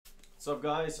What's up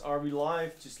guys, are we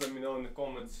live? Just let me know in the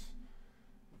comments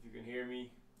if you can hear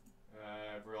me.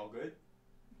 If we're all good.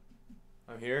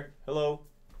 I'm here. Hello.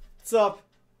 What's up?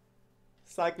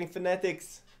 Cycling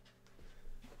fanatics.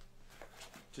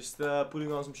 Just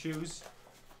putting on some shoes.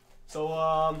 So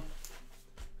are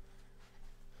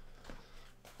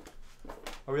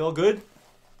we all good?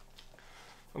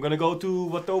 I'm gonna go to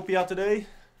Watopia today.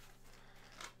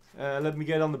 Let me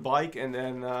get on the bike and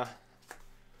then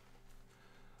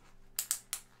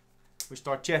we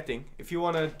start chatting. If you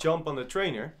want to jump on the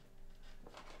trainer,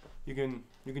 you can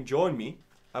join me.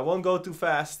 I won't go too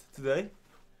fast today.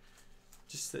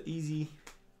 Just an easy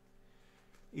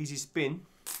spin.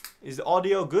 Is the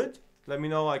audio good? Let me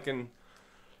know. I can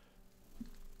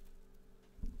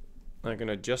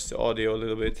adjust the audio a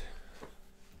little bit.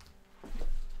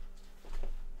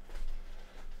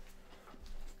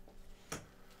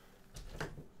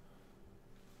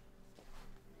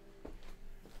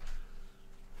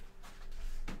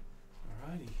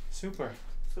 Super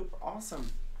awesome.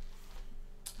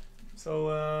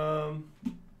 So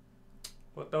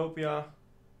Watopia,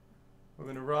 we're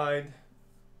gonna ride.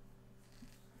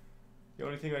 The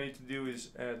only thing I need to do is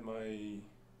add my,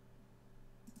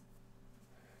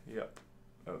 yep,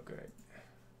 okay.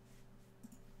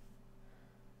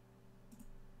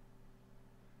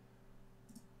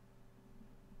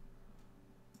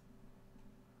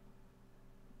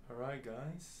 Alright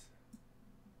guys.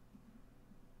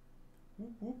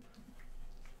 Whoop whoop.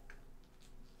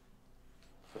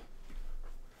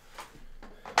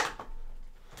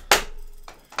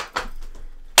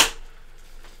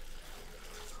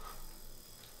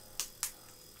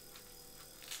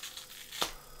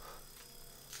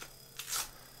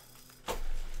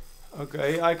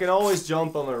 Okay, I can always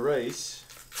jump on a race.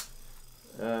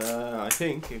 I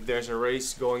think if there's a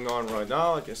race going on right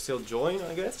now, I can still join,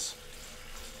 I guess.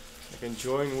 I can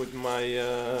join with my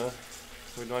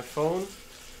phone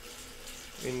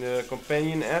in the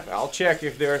companion app. I'll check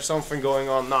if there's something going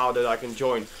on now that I can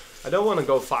join. I don't want to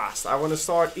go fast. I want to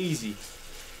start easy.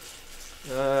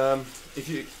 I'm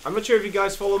not sure if you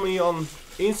guys follow me on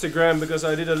Instagram, because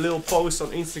I did a little post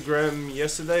on Instagram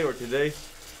yesterday or today.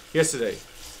 Yesterday.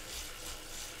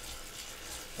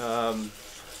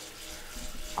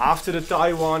 After the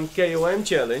Taiwan KOM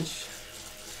challenge,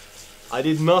 I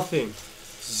did nothing.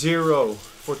 Zero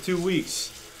for 2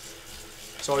 weeks.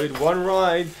 So I did one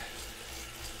ride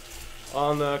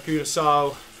on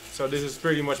Curaçao. So this is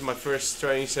pretty much my first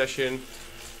training session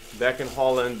back in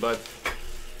Holland, but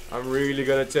I'm really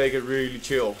gonna take it really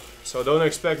chill. So don't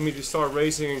expect me to start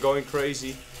racing and going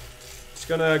crazy. Just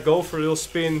gonna go for a little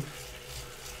spin.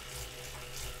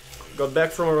 Got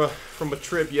back from a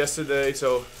trip yesterday,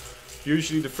 so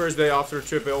usually the first day after a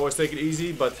trip I always take it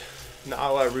easy, but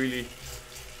now I really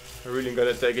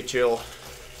gonna take it chill.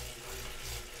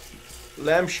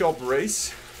 Lamb shop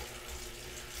race.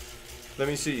 Let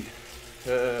me see.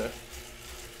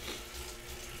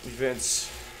 Events.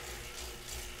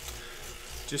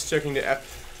 Just checking the app.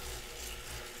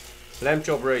 Lamb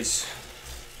chop race.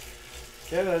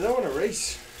 Yeah, but I don't want to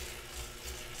race.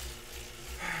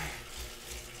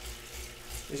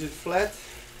 Is it flat?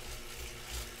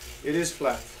 It is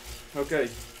flat. Okay.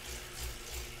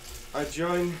 I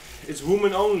join. It's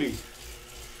women only.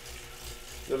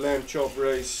 The lamb chop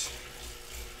race.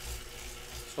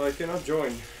 So I cannot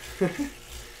join.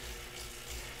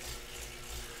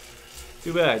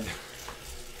 Too bad.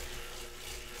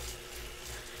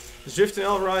 The ZWIFT and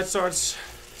L ride starts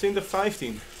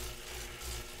 2015.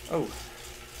 Oh.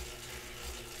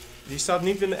 Die staat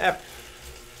niet in de app.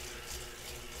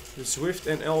 The ZWIFT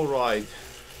and L ride.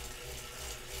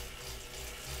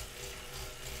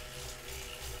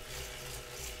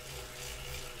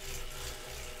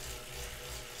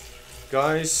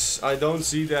 Guys, I don't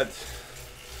see that.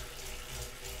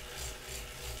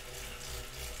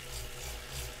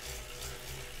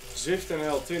 ZWIFT en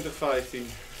L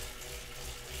 2015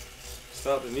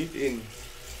 staat er niet in.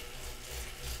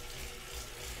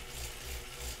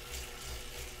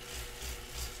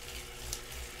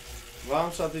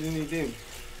 Waarom staat hij er niet in?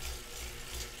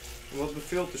 Omdat de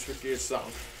filters verkeerd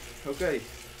staan. Oké.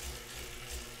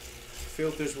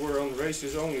 Filters were on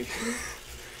races only.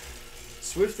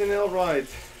 ZWIFT and L ride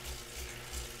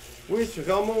with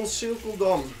Ramon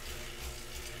Silkeldam.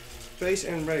 Pace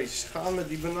and race. Gaan met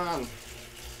die banaan.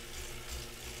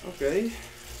 Oké.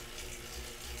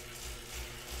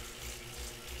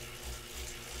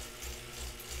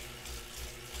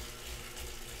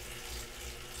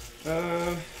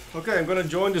 Okay, I'm gonna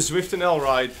join the ZWIFT and L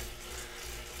ride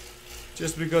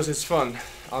just because it's fun.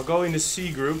 I'll go in the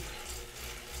C group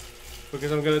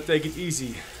because I'm gonna take it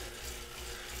easy.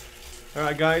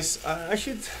 Alright guys, I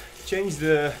should change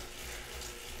the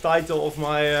title of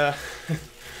my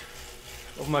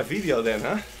of my video then,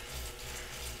 huh?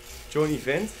 Join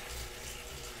event.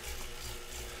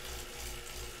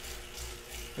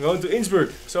 I'm going to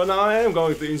Innsbruck. So now I am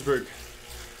going to Innsbruck.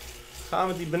 Gaan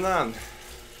met die banaan.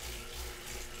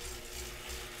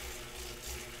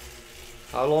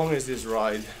 How long is this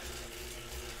ride?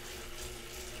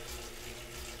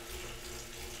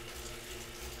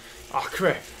 Ah,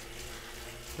 crap.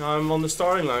 Now I'm on the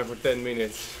starting line for 10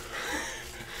 minutes.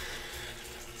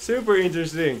 Super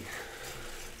interesting.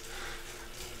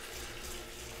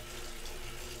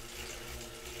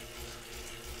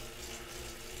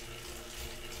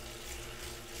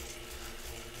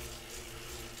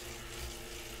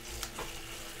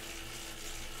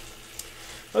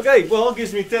 Okay, well, it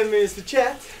gives me 10 minutes to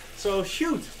chat, so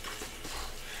shoot.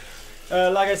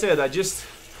 Like I said, I just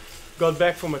got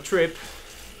back from a trip.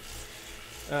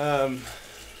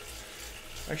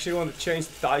 Actually, I want to change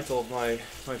the title of my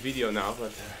video now,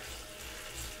 but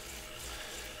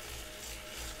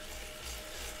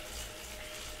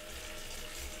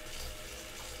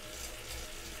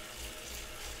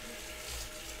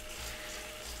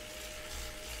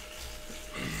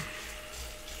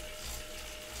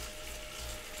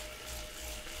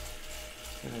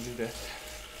can I do that?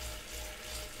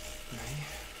 Nee.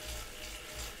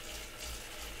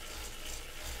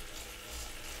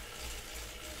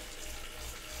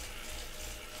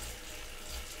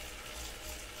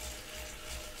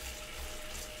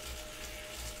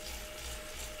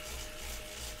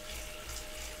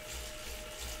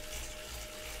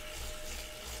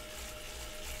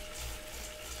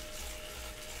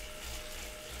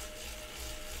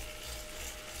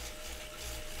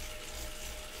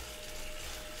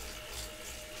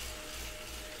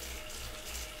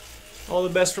 All the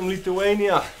best from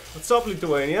Lithuania. What's up,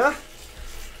 Lithuania?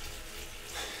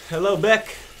 Hello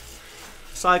back,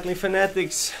 cycling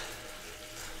fanatics.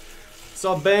 What's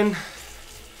up, Ben?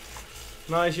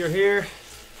 Nice you're here.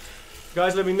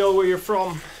 Guys, let me know where you're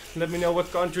from. Let me know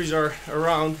what countries are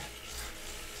around.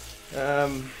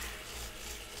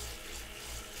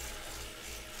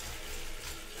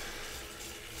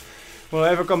 Will I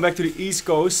ever come back to the East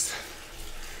Coast?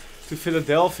 To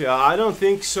Philadelphia? I don't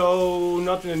think so,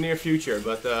 not in the near future,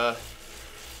 but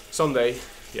someday.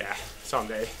 Yeah,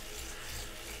 someday.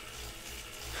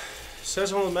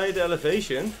 600 meter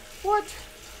elevation? What?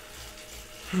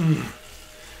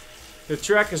 The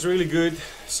track is really good.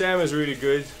 Sam is really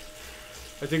good.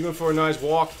 I think we're for a nice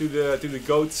walk to the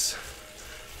goats,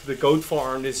 the goat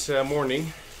farm this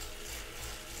morning.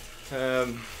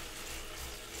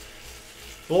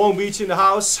 Long Beach in the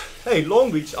house. Hey,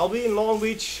 Long Beach. I'll be in Long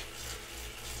Beach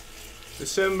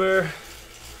December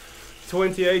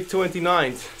 28th,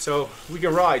 29th, so we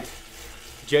can ride.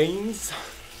 James,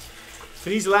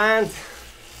 Friesland,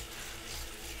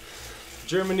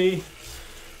 Germany,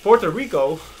 Puerto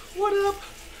Rico, what up?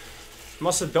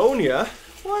 Macedonia,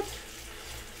 what?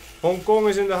 Hong Kong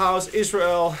is in the house,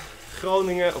 Israel,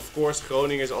 Groningen, of course,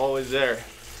 Groningen is always there.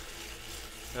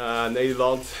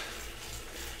 Nederland.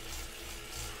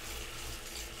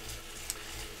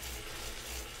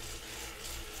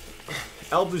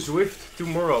 ZWIFT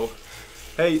tomorrow.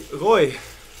 Hey Roy,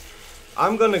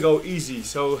 I'm gonna go easy.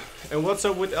 So, and what's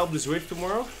up with ZWIFT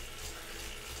tomorrow?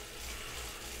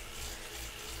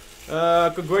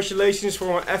 Congratulations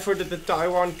for my effort at the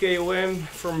Taiwan KOM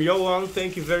from Johan.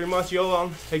 Thank you very much,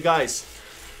 Johan. Hey guys,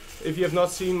 if you have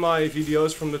not seen my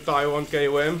videos from the Taiwan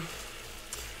KOM,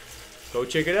 go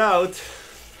check it out.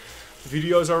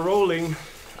 Videos are rolling.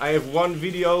 I have one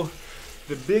video,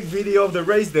 the big video of the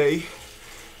race day.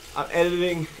 I'm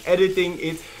editing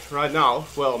it right now.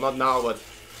 Well, not now, but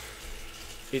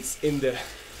it's in the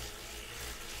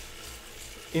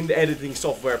editing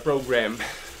software program,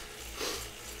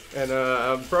 and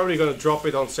I'm probably gonna drop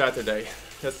it on Saturday.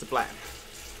 That's the plan.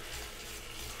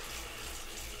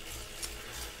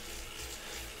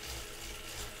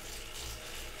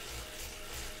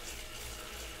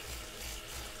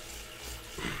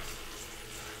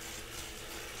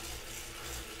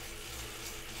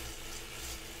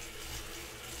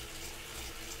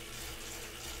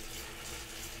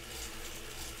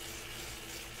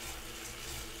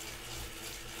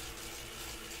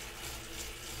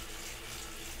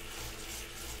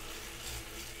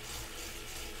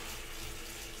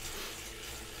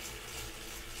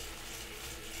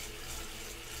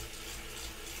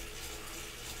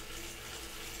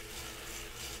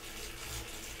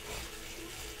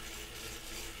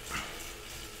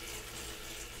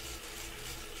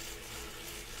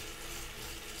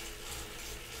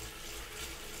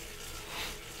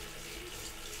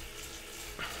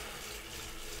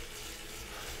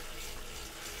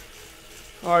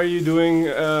 Are you doing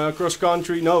cross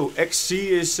country? No, XC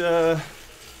is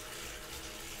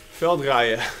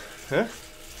veldrijden. Huh?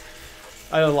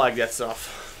 I don't like that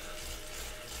stuff.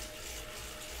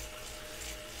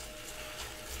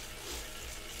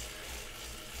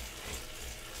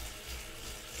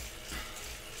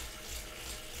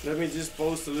 Let me just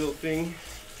post a little thing.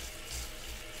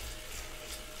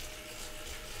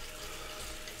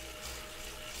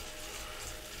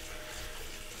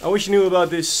 I wish you knew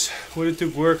about this. Would it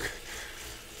took work?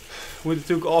 Would it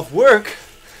took off work?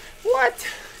 What?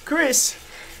 Chris?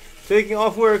 Taking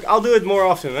off work? I'll do it more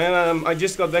often, man. I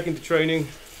just got back into training.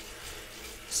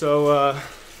 So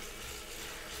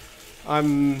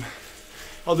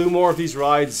I'll do more of these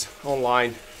rides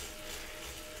online.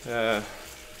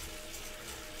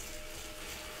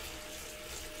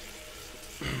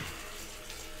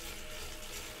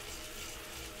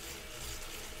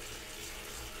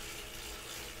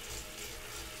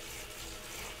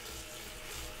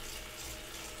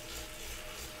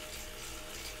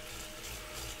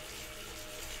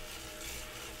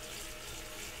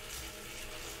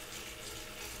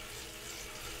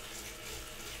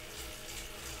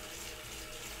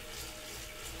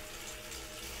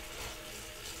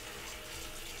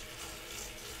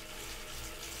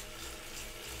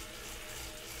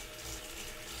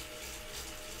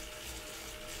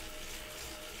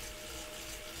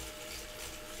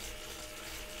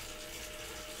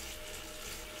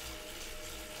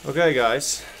 Okay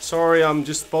guys, sorry, I'm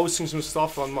just posting some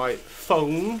stuff on my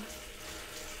phone.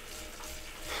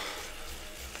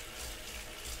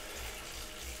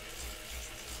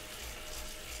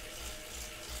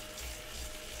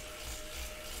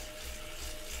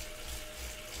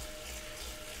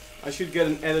 I should get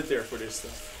an editor for this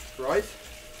stuff, right?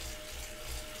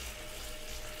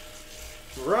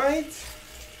 Right?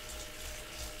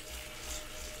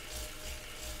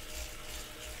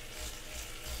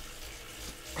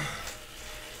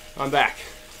 I'm back.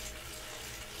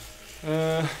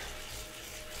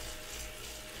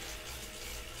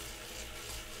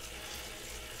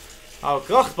 Oh,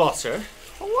 krachtpasser?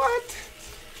 What?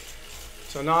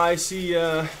 So now I see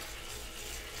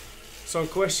some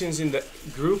questions in the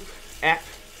group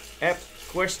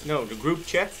the group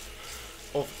chat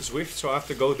of ZWIFT. So I have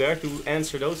to go there to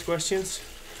answer those questions.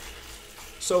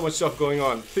 So much stuff going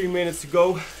on. 3 minutes to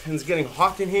go, and it's getting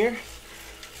hot in here.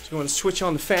 So you want to switch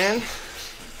on the fan.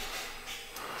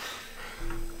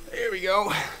 There we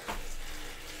go.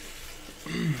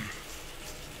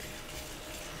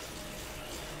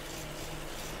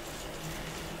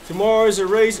 Tomorrow is a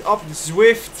race up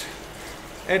ZWIFT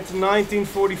at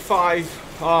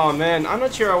 1945. Oh man, I'm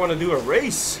not sure I want to do a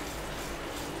race.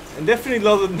 And definitely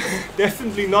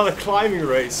not a climbing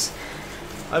race.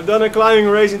 I've done a climbing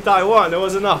race in Taiwan, that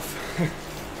was enough.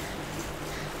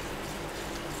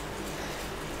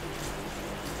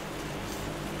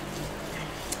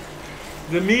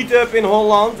 The meetup in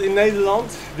Holland, in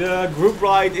Nederland, the group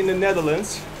ride in the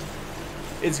Netherlands.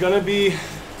 It's gonna be...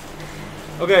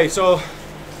 Okay, so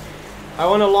I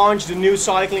want to launch the new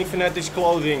Cycling Fanatics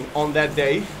clothing on that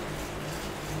day.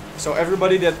 So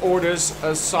everybody that orders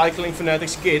a Cycling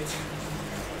Fanatics kit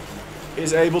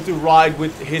is able to ride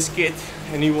with his kit,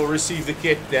 and he will receive the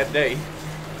kit that day.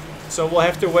 So we'll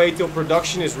have to wait till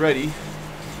production is ready.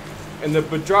 And the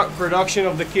production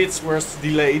of the kits was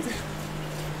delayed.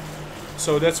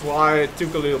 So that's why it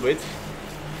took a little bit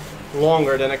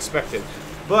longer than expected.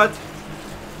 But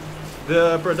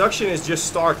the production is just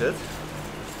started.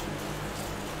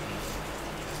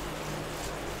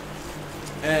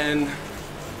 And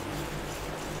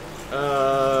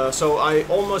so I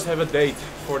almost have a date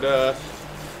for the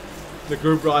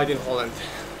group ride in Holland.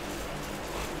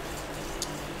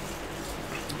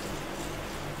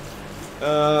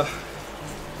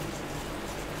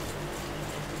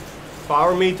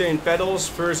 Power meter in pedals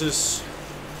versus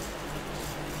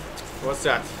what's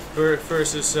that?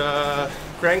 Versus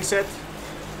crankset.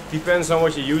 Depends on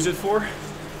what you use it for.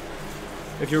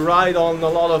 If you ride on a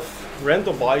lot of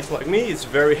rental bikes like me, it's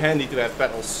very handy to have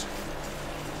pedals.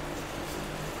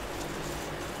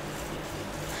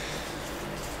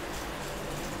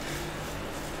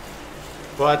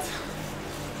 But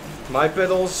my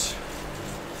pedals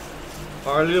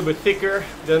are a little bit thicker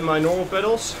than my normal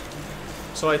pedals,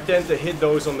 so I tend to hit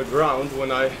those on the ground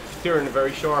when I turn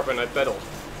very sharp and I pedal.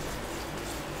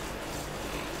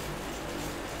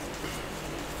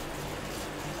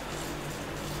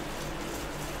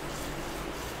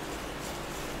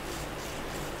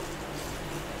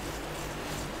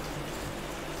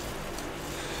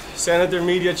 Senator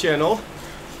Media Channel,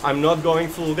 I'm not going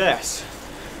full gas.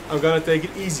 I'm gonna take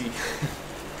it easy.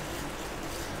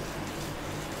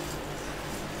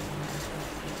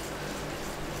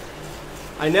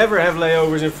 I never have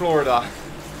layovers in Florida,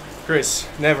 Chris,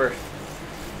 never.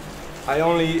 I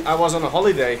was on a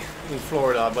holiday in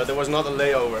Florida, but there was not a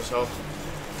layover, so.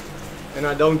 And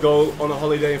I don't go on a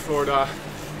holiday in Florida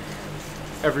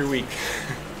every week.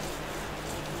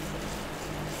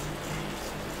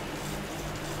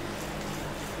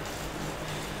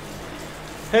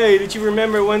 Hey, did you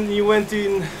remember when you went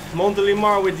in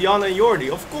Montelimar with Jan and Jordi?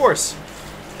 Of course.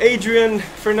 Adrian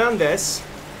Fernandez.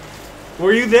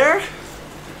 Were you there?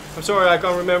 I'm sorry I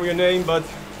can't remember your name, but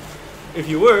if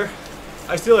you were,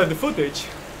 I still have the footage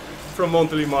from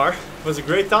Montelimar. It was a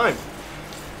great time.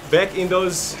 Back in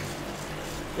the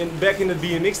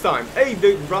BMX time. Hey,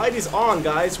 the ride is on,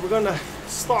 guys. We're gonna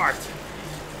start.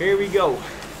 Here we go.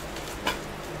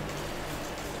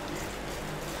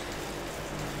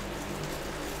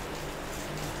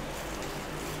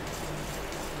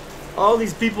 All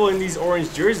these people in these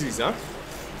orange jerseys, huh?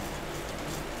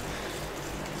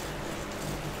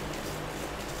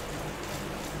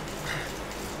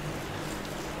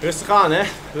 Rustig aan, hè?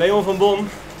 Leon van Bon.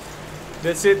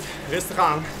 That's it. Rustig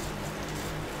aan.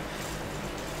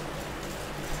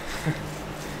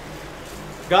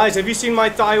 Guys, have you seen my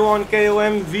Taiwan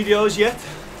KOM videos yet?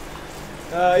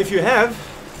 If you have,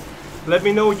 let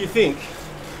me know what you think.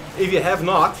 If you have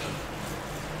not,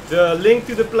 the link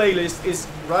to the playlist is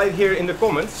right here in the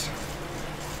comments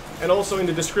and also in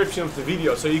the description of the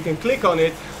video, so you can click on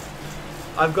it.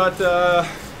 I've got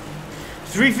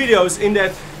 3 videos in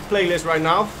that playlist right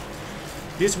now.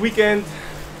 This weekend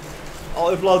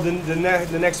I'll upload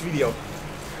the next video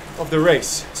of the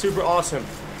race. Super awesome.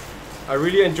 I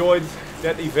really enjoyed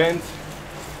that event,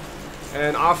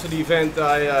 and after the event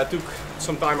I took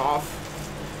some time off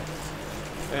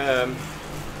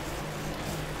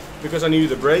because I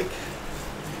needed a break,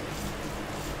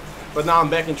 but now I'm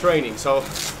back in training, so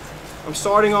I'm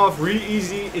starting off really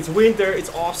easy. It's winter, it's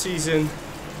off season,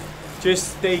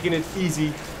 just taking it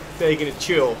easy, taking it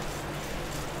chill,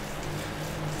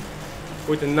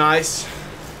 with a nice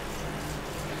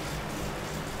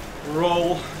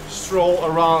stroll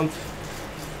around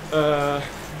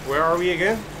where are we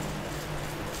again?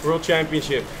 World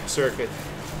Championship circuit.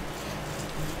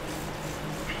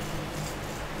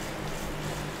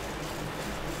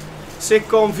 Sick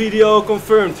KOM video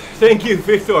confirmed. Thank you,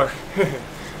 Victor.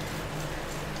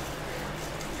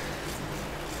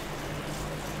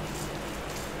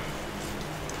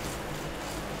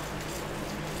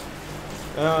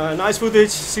 Nice footage,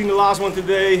 seen the last one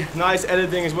today. Nice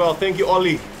editing as well. Thank you,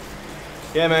 Ollie.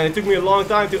 Yeah, man, it took me a long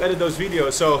time to edit those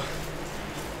videos, so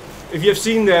if you have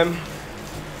seen them,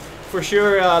 for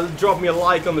sure drop me a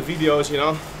like on the videos, you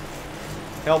know.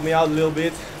 Help me out a little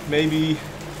bit. Maybe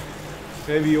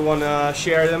you want to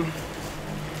share them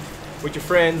with your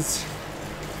friends.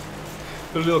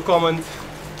 Put a little comment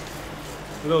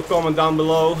down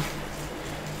below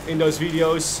in those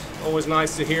videos. Always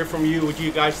nice to hear from you, what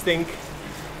you guys think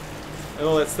and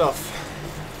all that stuff.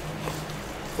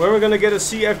 When we're gonna get a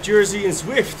CF jersey in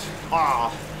ZWIFT?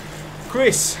 Ah,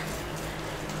 Chris,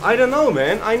 I don't know,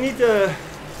 man. I need to.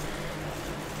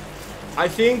 I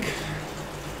think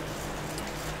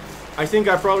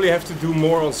I probably have to do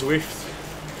more on ZWIFT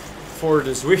for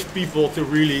the ZWIFT people to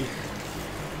really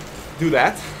do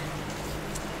that.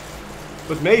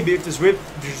 But maybe if the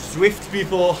ZWIFT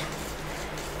people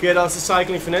get us a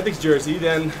Cycling Fanatics jersey,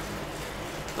 then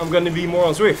I'm gonna be more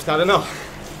on ZWIFT. I don't know.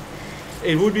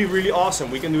 It would be really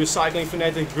awesome. We can do a Cycling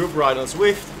Fanatics group ride on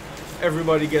ZWIFT.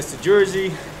 Everybody gets the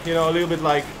jersey, you know, a little bit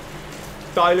like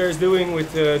Tyler is doing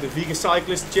with the Vegan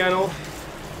Cyclist channel.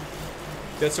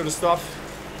 That sort of stuff.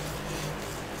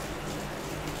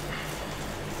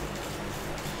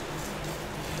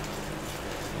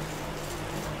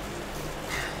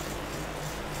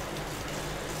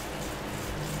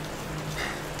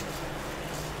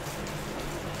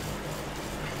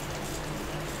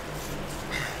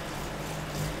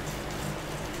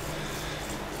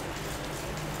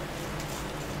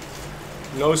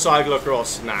 No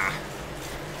cyclocross, nah.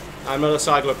 I'm not a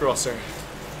cyclocrosser.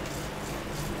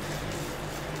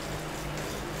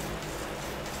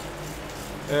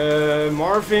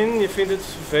 Marvin, je vindt het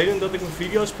vervelend dat ik mijn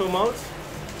video's promote?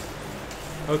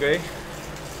 Oké.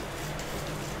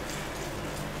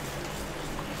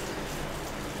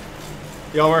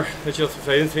 Jammer dat je dat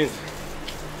vervelend vindt.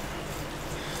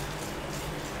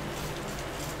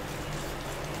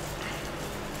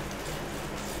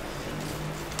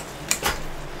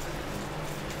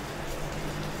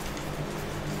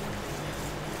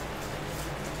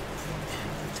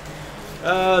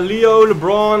 Leo,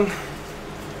 LeBron,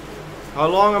 how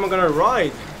long am I gonna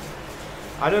ride?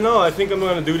 I don't know. I think I'm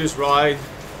gonna do this ride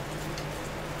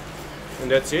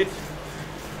and that's it.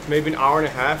 maybe an hour and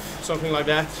a half, something like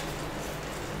that.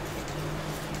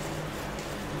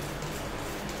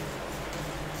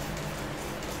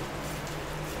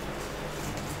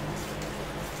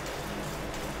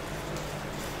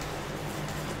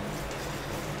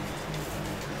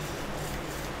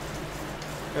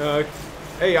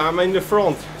 Hey, I'm in the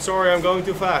front. Sorry, I'm going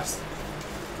too fast.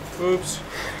 Oops.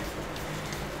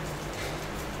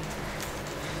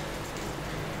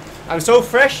 I'm so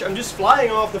fresh, I'm just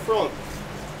flying off the front.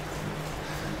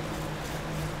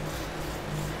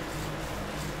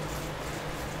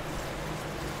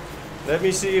 Let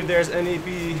me see if there's any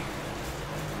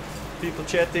people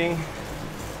chatting.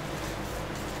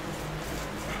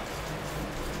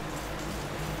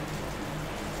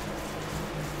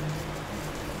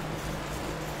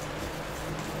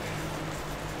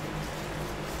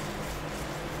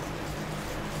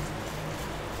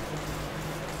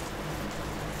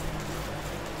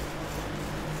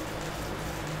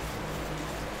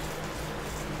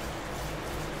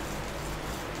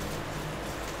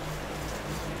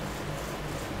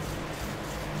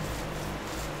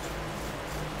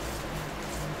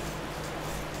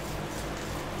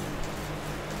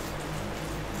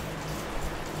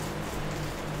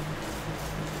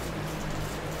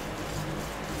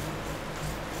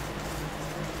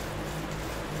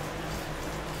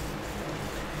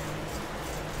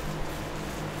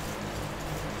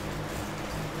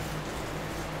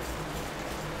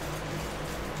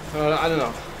 I don't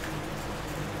know.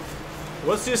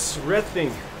 What's this red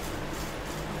thing?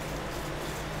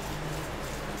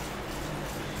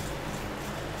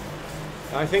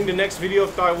 I think the next video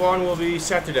of Taiwan will be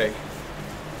Saturday.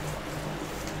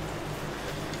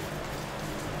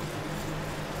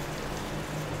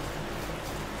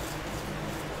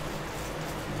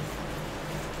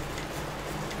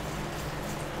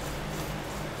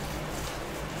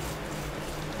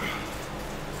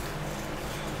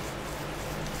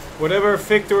 Whatever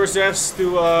Victor says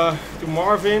to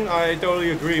Marvin, I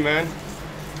totally agree, man.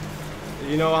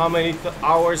 You know how many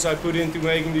hours I put into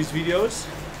making these videos?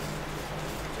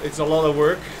 It's a lot of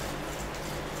work.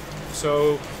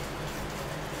 So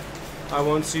I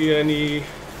won't see anything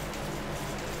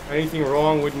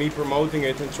wrong with me promoting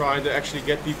it and trying to actually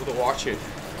get people to watch it.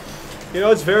 You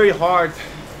know, it's very hard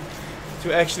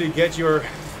to actually get your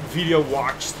video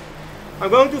watched. I'm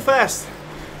going too fast.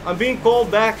 I'm being called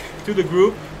back to the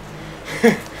group.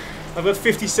 I've got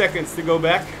 50 seconds to go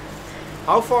back.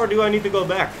 How far do I need to go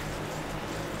back?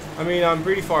 I mean, I'm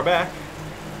pretty far back.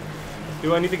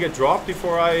 Do I need to get dropped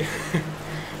before I...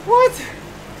 What?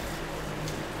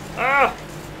 Ah!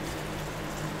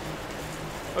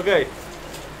 Okay.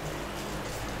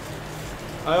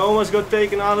 I almost got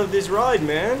taken out of this ride,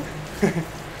 man.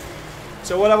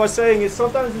 So what I was saying is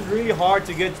sometimes it's really hard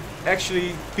to get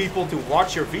actually people to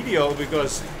watch your video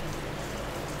because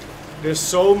there's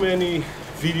so many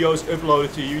videos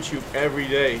uploaded to YouTube every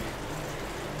day.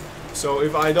 So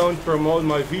if I don't promote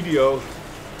my video,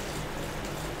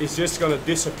 it's just gonna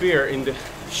disappear in the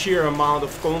sheer amount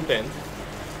of content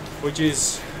which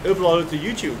is uploaded to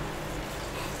YouTube.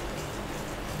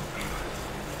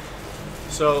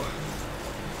 So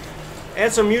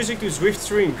add some music to ZWIFT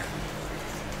stream.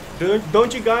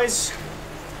 Don't you guys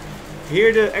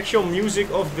hear the actual music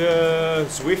of the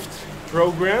ZWIFT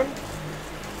program?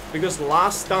 Because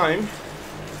last time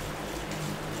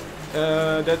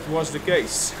that was the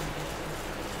case.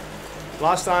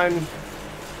 Last time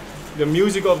the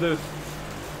music of the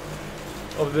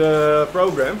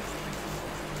program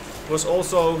was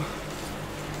also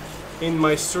in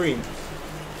my stream,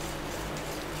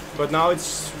 but now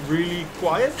it's really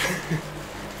quiet.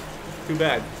 Too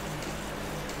bad.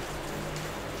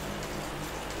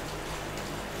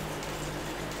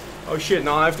 Oh shit,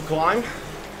 now I have to climb.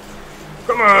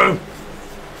 Come on!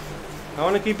 I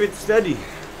want to keep it steady.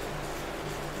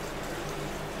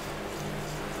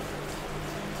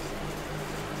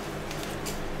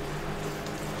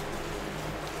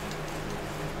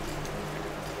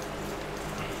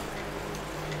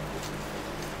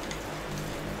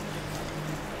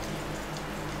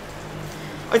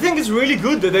 I think it's really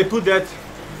good that they put that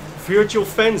virtual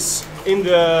fence in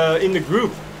the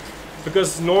group,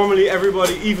 because normally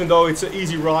everybody, even though it's an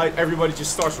easy ride, everybody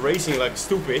just starts racing like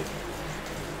stupid,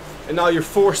 and now you're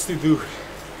forced to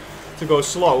go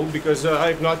slow, because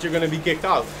if not you're gonna be kicked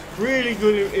out. Really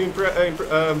good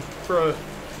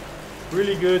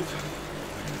really good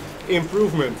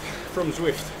improvement from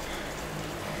ZWIFT.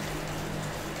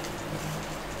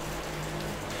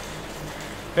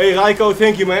 Hey Raiko,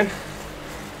 thank you, man.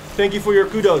 Thank you for your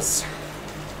kudos.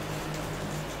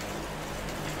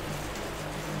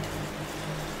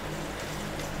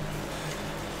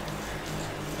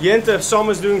 Jente, Sam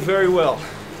is doing very well.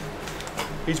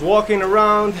 He's walking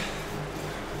around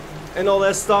and all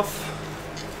that stuff,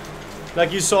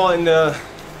 like you saw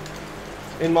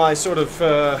in my sort of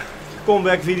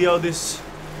comeback video this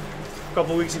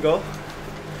couple weeks ago.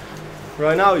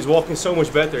 Right now he's walking so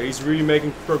much better. He's really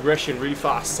making progression really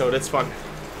fast, so that's fun.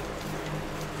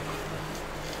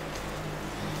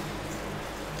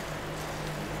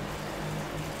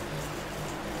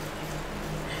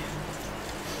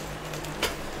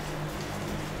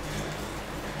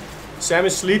 Sam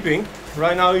is sleeping.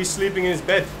 Right now he's sleeping in his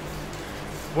bed.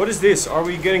 What is this? Are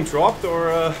we getting dropped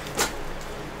or...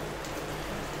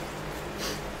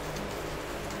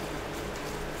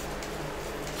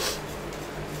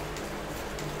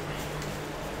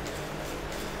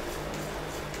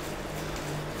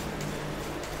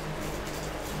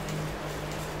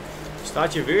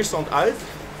 Staat je weerstand uit?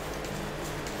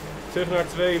 Terug naar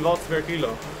 2 watt per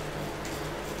kilo.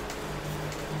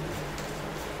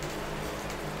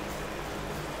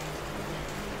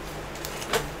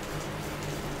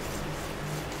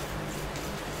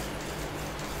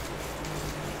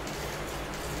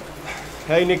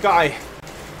 Hey Nikai,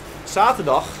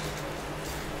 zaterdag.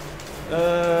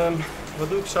 Wat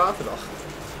doe ik zaterdag?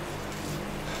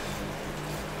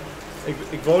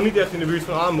 Ik woon niet echt in de buurt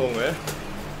van Aanbongen, hè.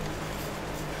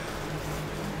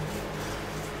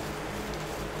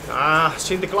 Ah,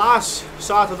 Sinterklaas,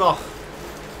 zaterdag.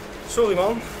 Sorry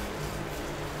man.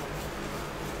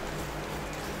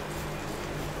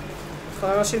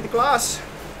 Ga naar Sinterklaas.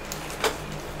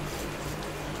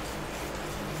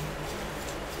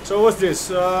 So what's this?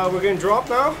 We're getting dropped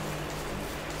now?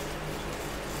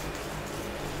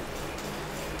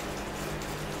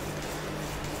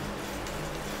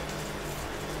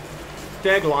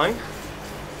 Tagline.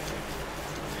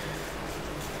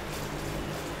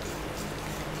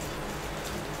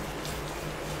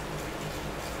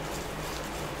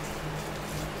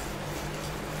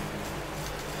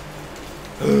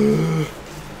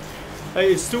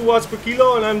 Hey, it's 2 watts per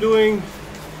kilo and I'm doing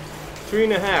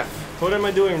 3.5. What am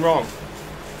I doing wrong?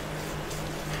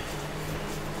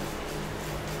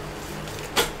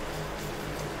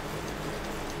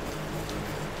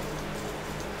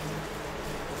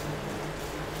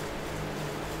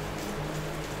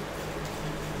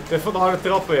 Even de harde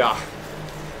trappen, ja.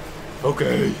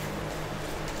 Oké.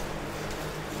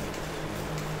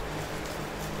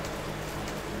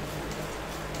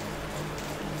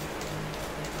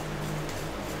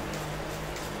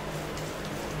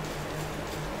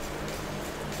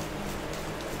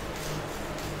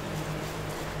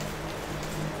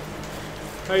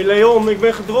 Hey Leon, ik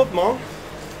ben gedropt man.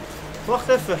 Wacht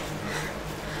even.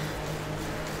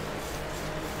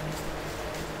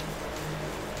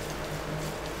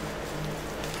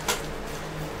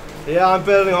 Yeah, I'm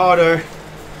pedaling harder.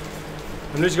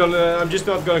 I'm just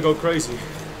not gonna go crazy.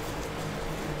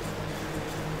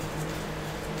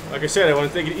 Like I said, I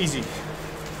want to take it easy.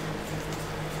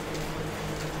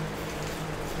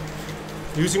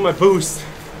 Using my boost.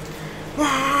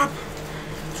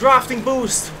 Drafting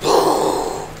boost.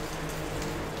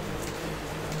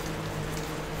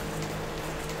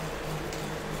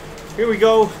 Here we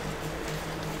go.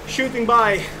 Shooting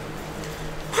by.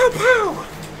 Pow pow.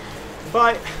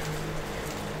 Bye.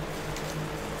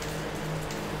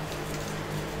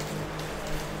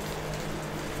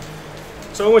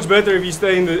 So much better if you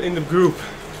stay in the group.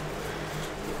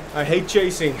 I hate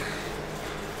chasing.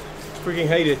 Freaking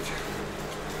hate it.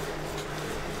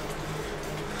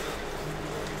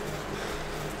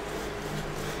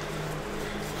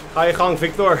 Ga je gang,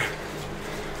 Victor.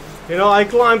 You know, I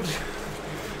climbed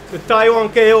the Taiwan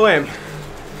KOM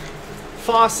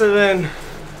faster than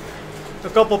a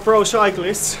couple pro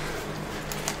cyclists,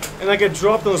 and I get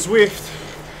dropped on ZWIFT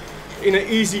in an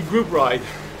easy group ride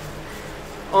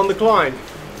on the climb.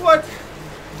 What?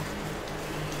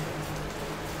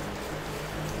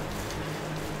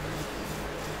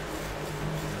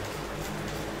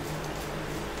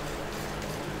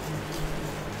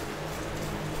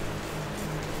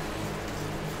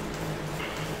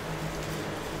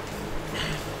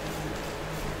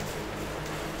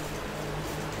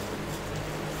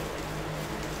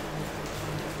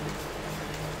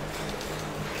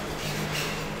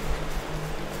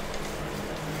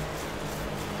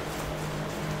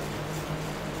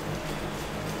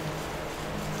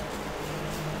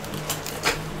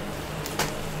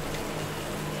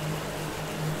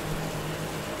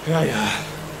 Ja, ja.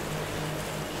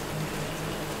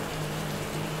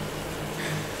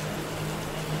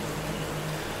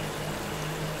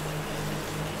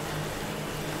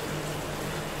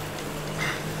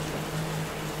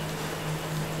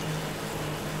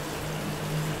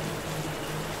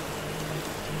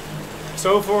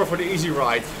 So far for the easy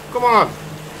ride. Come on,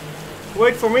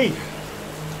 wait for me.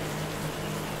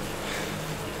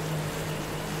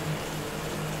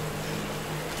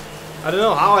 I don't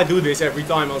know how I do this every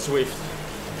time on ZWIFT.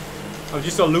 I'm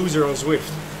just a loser on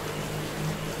ZWIFT.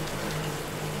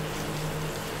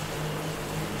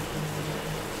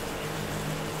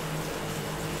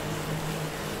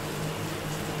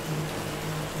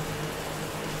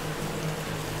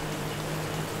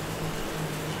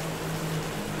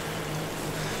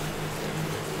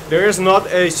 There is not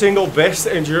a single best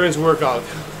endurance workout.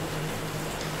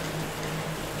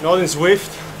 Not in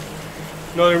ZWIFT,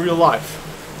 not in real life.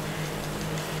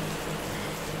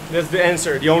 That's the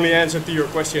answer, the only answer to your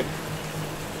question.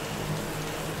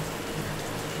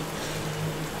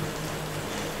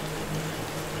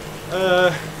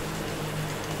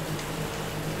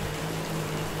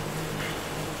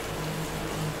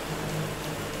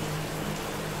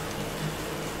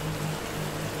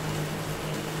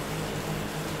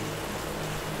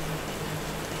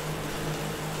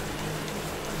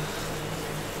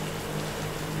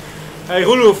 Hey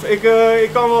Roelof,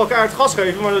 ik kan wel elkaar het gas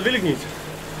geven, maar dat wil ik niet.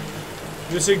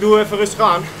 Dus ik doe even rustig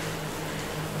aan.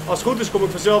 Als het goed is kom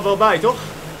ik vanzelf wel bij, toch?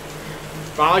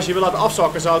 Maar als je wil laten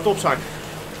afzakken zou het top zijn.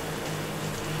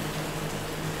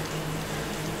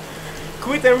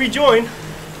 Quit and rejoin?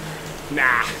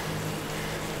 Nah,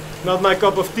 not my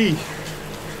cup of tea.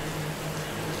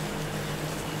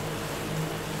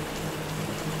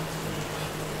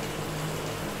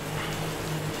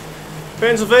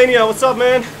 Pennsylvania, what's up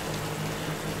man?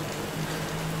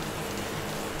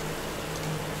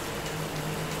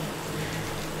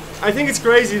 I think it's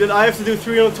crazy that I have to do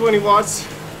 320 watts,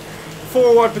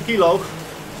 4 watt per kilo,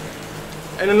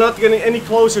 and I'm not getting any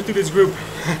closer to this group.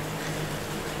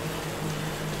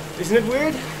 Isn't it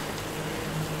weird?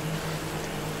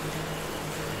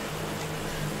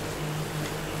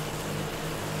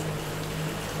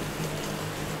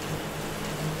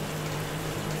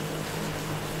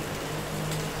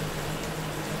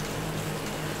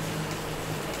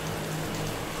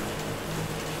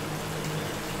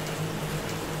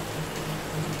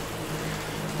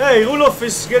 Hey, Roelof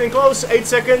is getting close, 8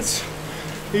 seconds.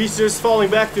 He's just falling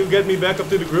back to get me back up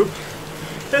to the group.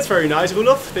 That's very nice,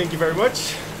 Roelof. Thank you very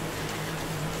much.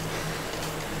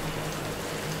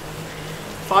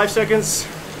 5 seconds.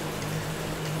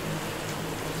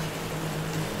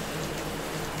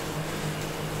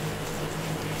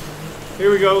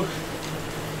 Here we go.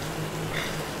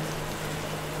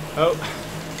 Oh,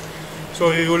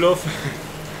 sorry Roelof.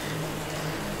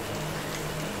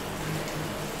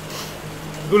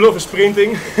 Roelof is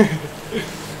sprinting.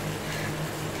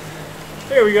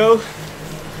 Here we go.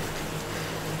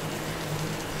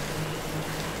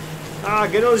 Ah,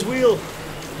 get on his wheel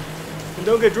and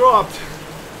don't get dropped.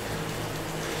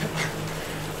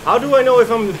 How do I know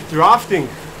if I'm drafting?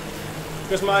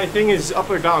 Because my thing is up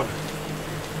or down.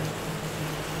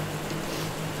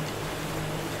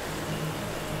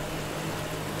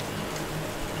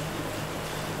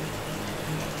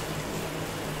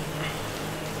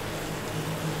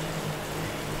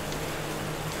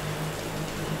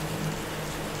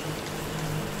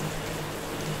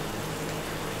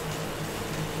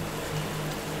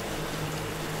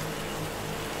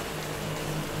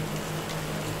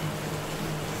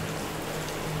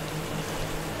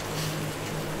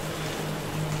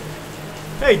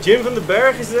 Hey, Jim van den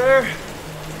Berg is there.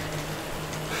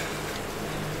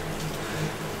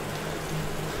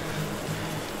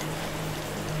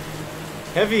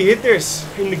 Heavy hitters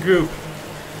in the group.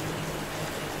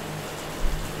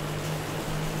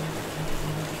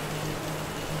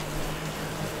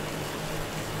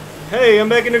 Hey, I'm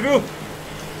back in the group.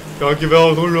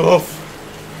 Dankjewel, Roelof.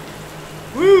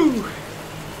 Woo!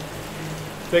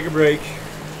 Take a break.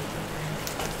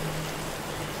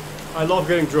 I love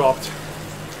getting dropped.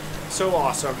 So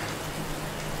awesome.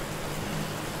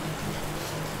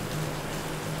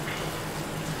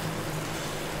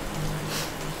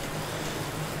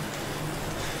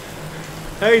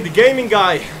 Hey, de gaming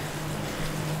guy.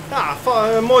 Ja,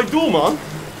 mooi doel man.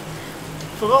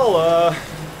 Vooral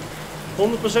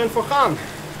 100% voor gaan.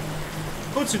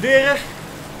 Goed studeren.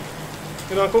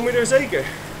 En dan kom je er zeker.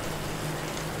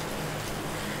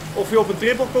 Of je op een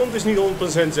triple komt is niet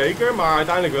 100% zeker, maar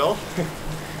uiteindelijk wel.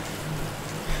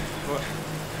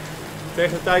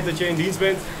 Tegen de tijd dat je in dienst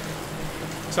bent,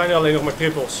 zijn er alleen nog maar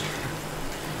trippels.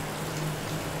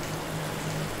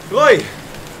 Roy,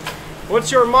 what's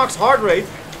your max heart rate?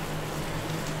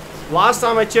 Last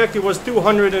time I checked it was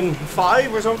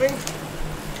 205 or something.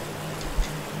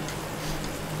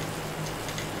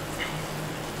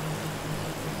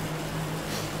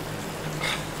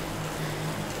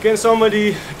 Can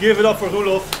somebody give it up for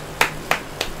Roelof?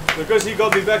 Because he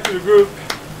got me back to the group.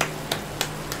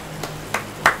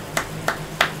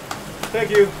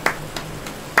 Thank you.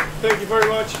 Thank you very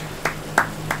much.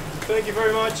 Thank you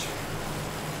very much.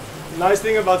 The nice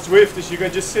thing about ZWIFT is you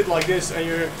can just sit like this and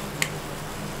your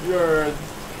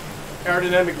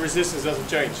aerodynamic resistance doesn't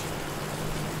change.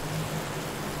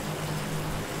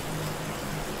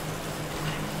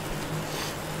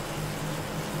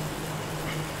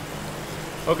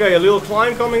 Okay, a little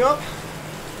climb coming up.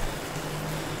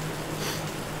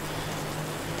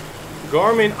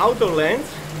 Garmin Autoland.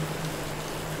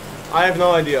 I have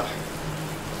no idea.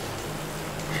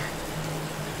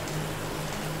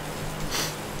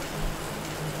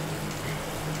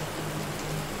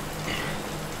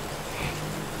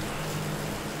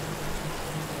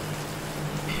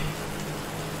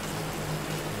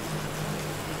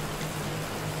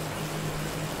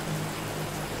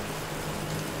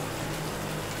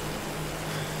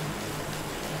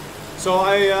 So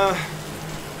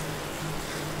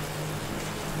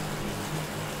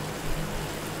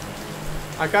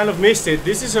I kind of missed it.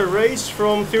 This is a race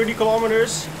from 30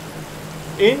 kilometers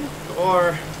in,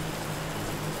 or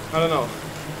I don't know,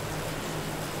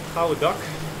 how a duck.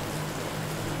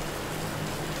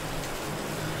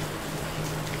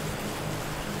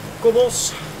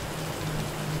 Cobbles.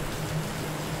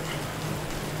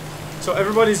 So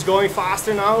everybody's going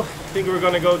faster now. I think we're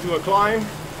gonna go to a climb.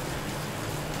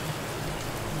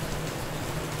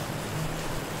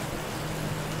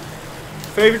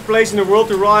 Favorite place in the world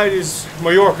to ride is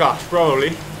Mallorca, probably.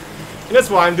 And that's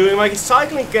why I'm doing my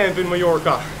cycling camp in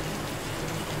Mallorca.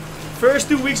 First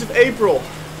 2 weeks of April.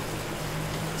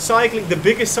 Cycling, the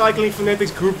biggest cycling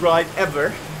fanatics group ride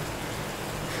ever.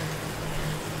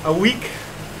 A week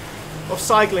of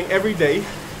cycling every day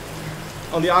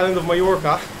on the island of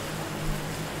Mallorca.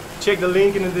 Check the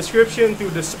link in the description to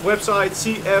the website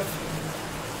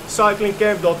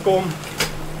cfcyclingcamp.com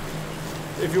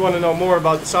if you want to know more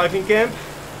about the cycling camp.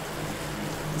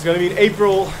 It's going to be in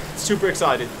April. Super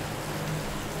excited.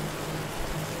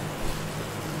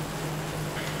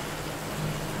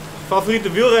 Favoriete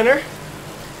wielrenner?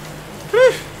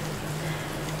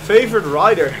 Favorite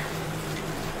rider?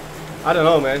 I don't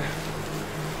know, man.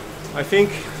 I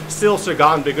think still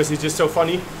Sagan, because he's just so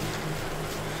funny.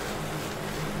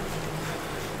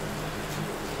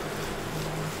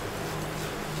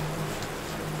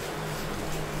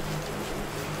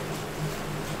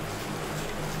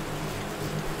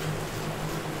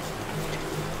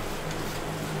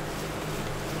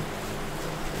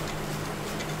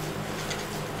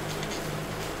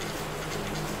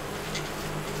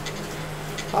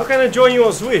 How can I join you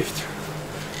on ZWIFT?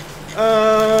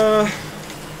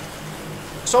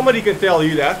 Somebody can tell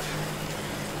you that.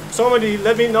 Somebody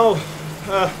let me know.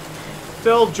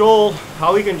 Tell Joel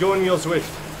how he can join me on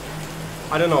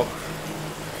ZWIFT. I don't know.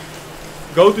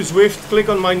 Go to ZWIFT, click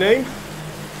on my name,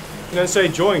 and then say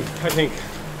join, I think.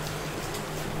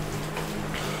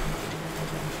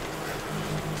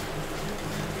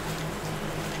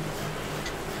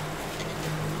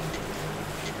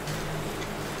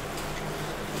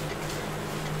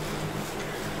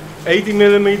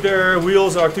 $80mm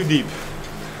wheels are too deep.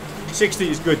 60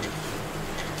 is good.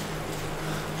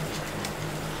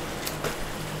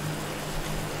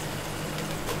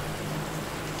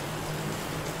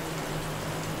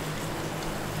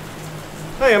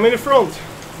 Hey, I'm in the front.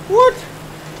 What?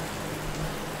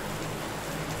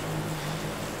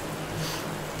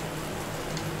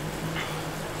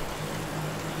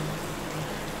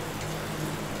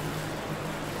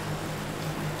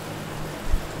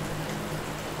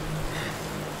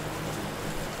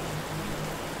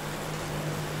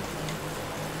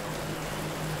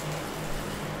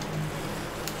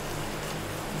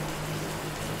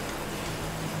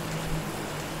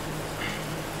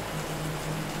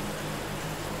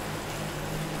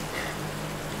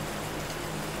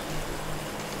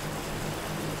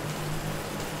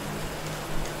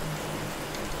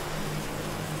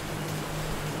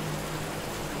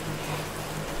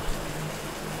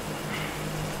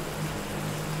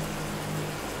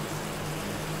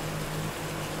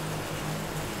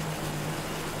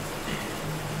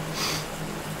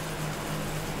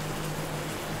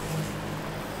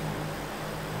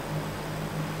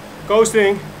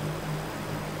 Coasting.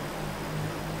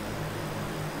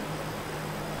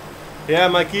 Yeah,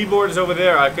 my keyboard is over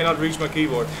there. I cannot reach my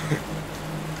keyboard.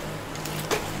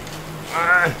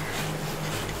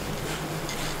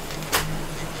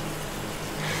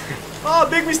 Oh,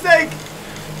 big mistake!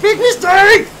 Big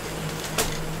mistake!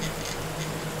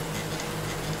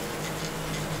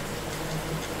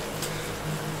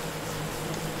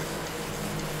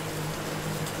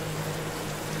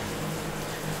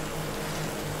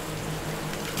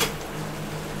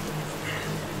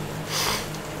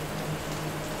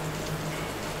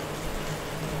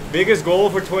 biggest goal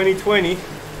for 2020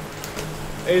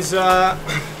 is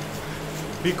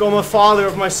become a father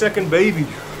of my second baby.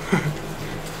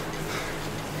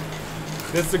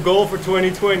 That's the goal for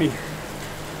 2020.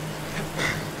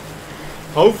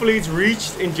 Hopefully it's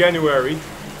reached in January.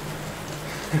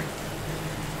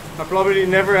 I probably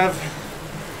never have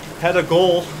had a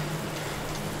goal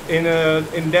in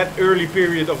that early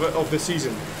period of the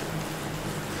season.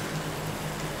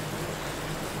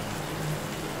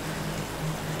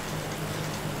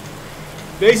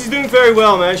 Daisy's doing very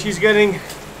well, man. She's getting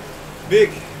big,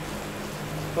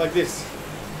 like this.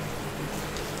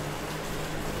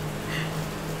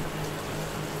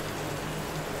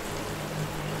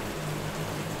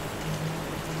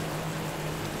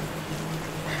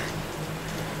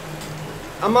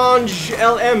 Amange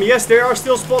LM, yes, there are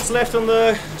still spots left on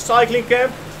the cycling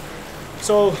camp,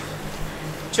 so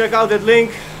check out that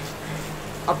link,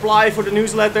 apply for the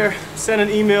newsletter, send an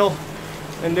email,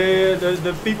 and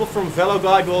the people from Velo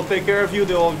Guide will take care of you.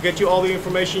 They'll get you all the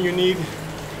information you need,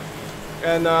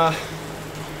 and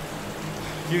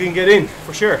you can get in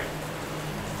for sure.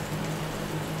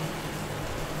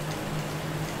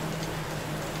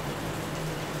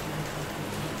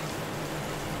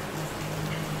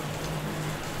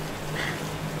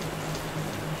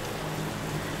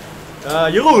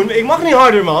 Jeroen, ik mag niet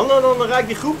harder, man, dan raakt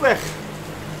die groep weg.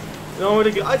 Dan word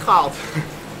ik eruit gehaald.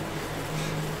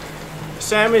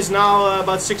 Sam is now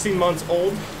about 16 months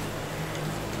old,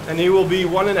 and he will be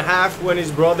 1.5 when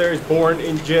his brother is born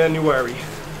in January.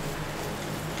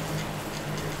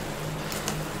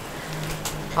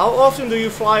 How often do you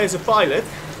fly as a pilot?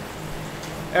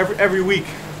 Every week.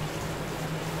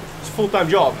 It's a full-time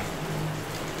job.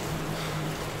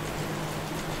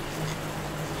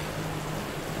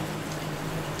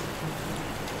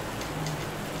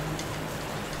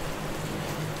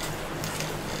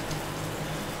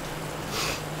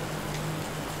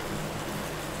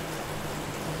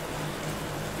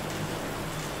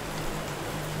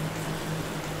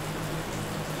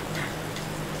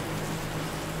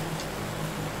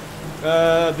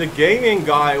 The gaming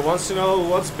guy wants to know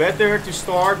what's better to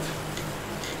start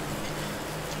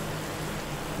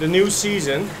the new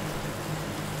season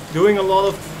doing a lot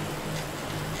of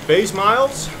base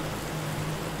miles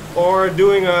or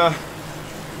doing a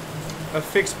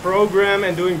fixed program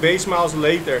and doing base miles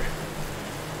later.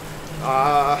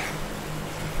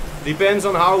 Depends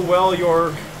on how well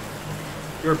your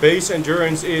base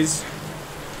endurance is,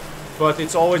 but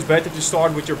it's always better to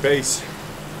start with your base.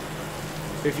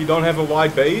 If you don't have a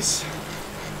wide base,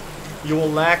 you will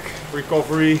lack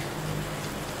recovery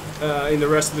in the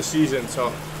rest of the season.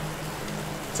 So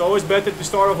it's always better to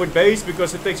start off with base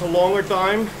because it takes a longer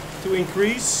time to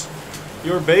increase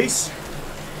your base,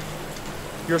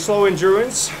 your slow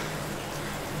endurance.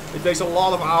 It takes a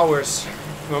lot of hours,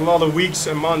 and a lot of weeks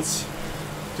and months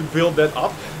to build that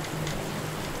up.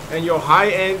 And your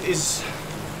high end is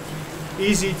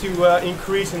easy to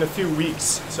increase in a few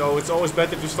weeks, so it's always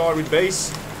better to start with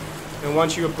base, and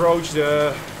once you approach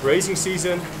the racing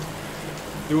season,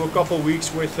 do a couple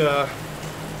weeks with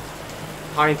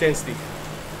high intensity.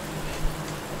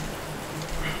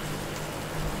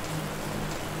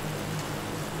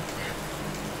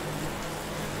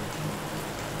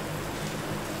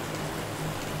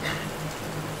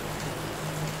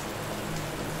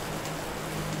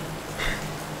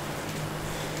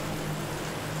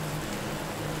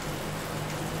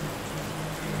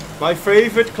 My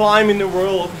favorite climb in the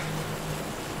world.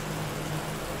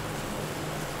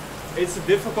 It's a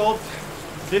difficult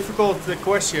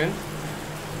question.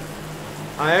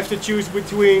 I have to choose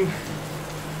between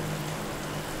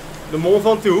the Mont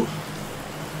Ventoux,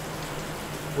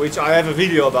 which I have a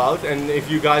video about, and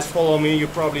if you guys follow me, you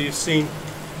probably have seen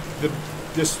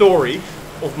the story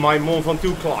of my Mont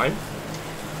Ventoux climb,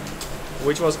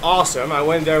 which was awesome. I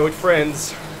went there with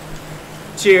friends,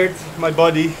 cheered, my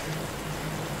buddy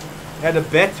had a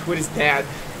bet with his dad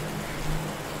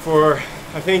for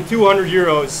I think 200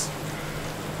 euros.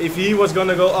 If he was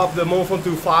gonna go up the Mont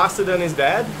Ventoux faster than his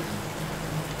dad,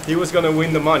 he was gonna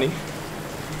win the money.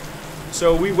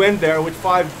 So we went there with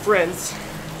 5 friends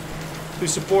to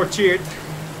support Cheered,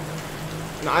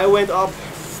 and I went up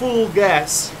full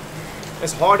gas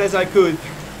as hard as I could.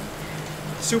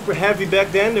 Super heavy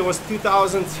back then, it was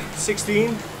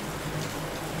 2016.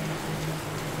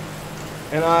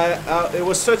 And it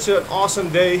was such an awesome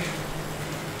day.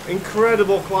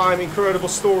 Incredible climb, incredible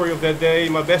story of that day.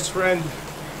 My best friend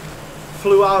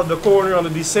flew out of the corner on the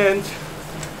descent.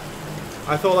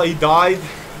 I thought he died,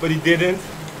 but he didn't.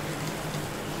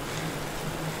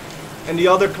 And the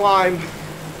other climb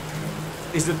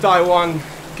is the Taiwan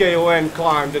KOM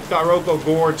climb, the Taroko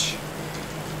Gorge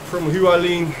from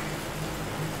Verkuijl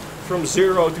from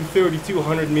 0 to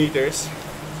 3,200 meters.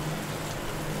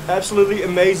 Absolutely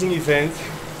amazing event.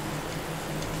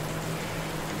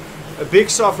 A big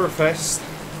sufferfest.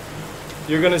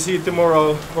 You're gonna see it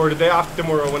tomorrow or the day after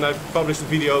tomorrow when I publish the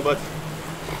video, but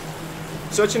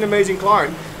such an amazing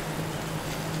climb.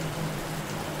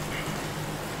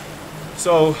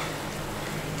 So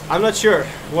I'm not sure,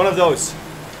 one of those,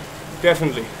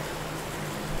 definitely.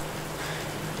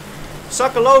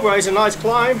 Sakalova is a nice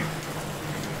climb,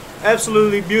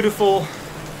 absolutely beautiful,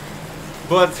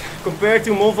 but compared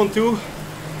to Mont Ventoux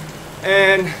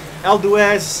and Alpe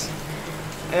d'Huez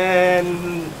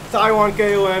and Taiwan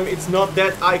KOM, it's not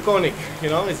that iconic, you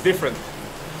know, it's different.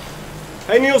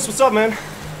 Hey Niels, what's up, man?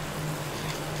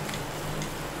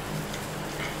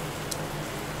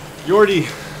 Jordi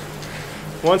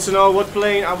wants to know what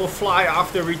plane I will fly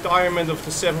after retirement of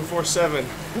the 747.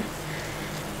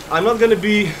 I'm not gonna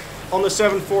be on the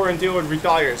 747 until it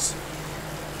retires.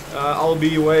 I'll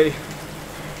be away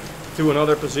to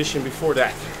another position before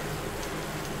that.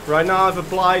 Right now I've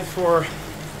applied for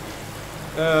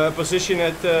a position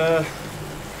at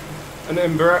an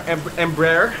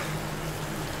Embraer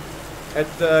at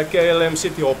KLM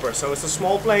Cityhopper. So it's a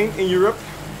small plane in Europe.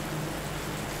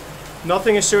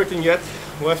 Nothing is certain yet.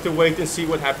 We'll have to wait and see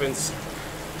what happens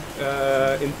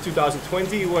in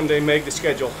 2020 when they make the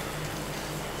schedule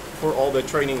for all the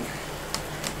training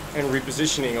and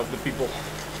repositioning of the people.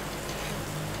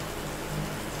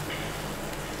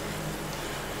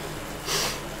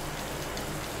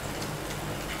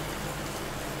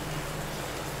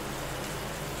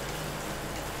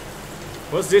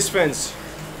 What's this fence?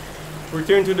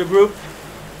 Return to the group.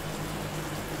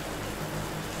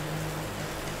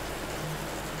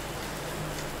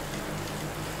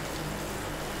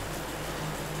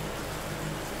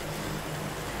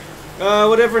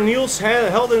 Whatever Niels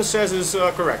Helden says is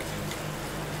correct.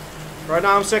 Right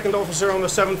now I'm second officer on the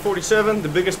 747, the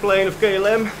biggest plane of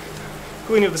KLM,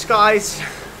 Queen of the Skies,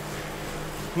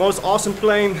 most awesome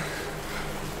plane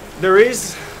there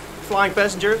is, flying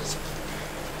passengers.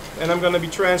 And I'm gonna be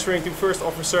transferring to first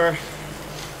officer.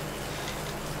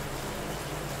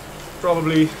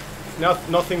 Probably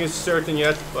nothing is certain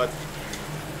yet, but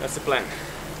that's the plan.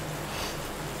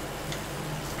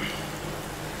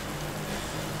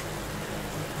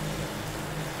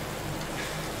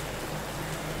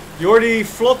 Jordi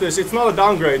Flottes, it's not a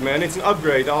downgrade, man, it's an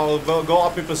upgrade. I'll go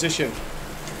up in position.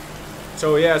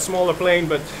 So yeah, smaller plane,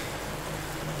 but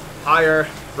higher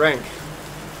rank.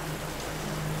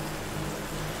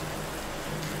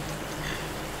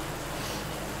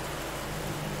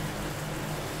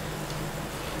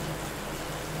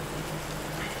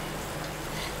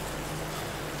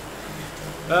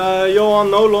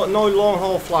 Johan, no long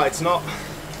haul flights, no.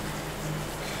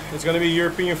 It's gonna be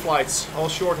European flights, all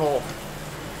short haul.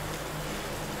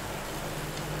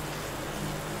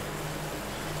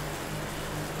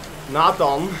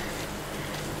 Nathan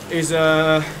is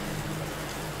a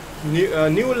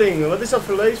nieuweling. Wat is dat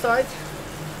voor leeftijd?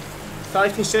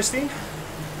 15, 16?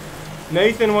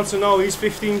 Nathan wants to know, he's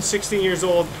 15, 16 years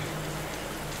old,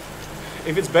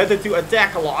 if it's better to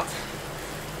attack a lot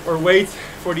or wait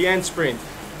for the end sprint.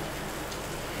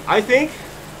 I think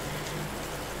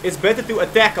it's better to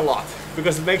attack a lot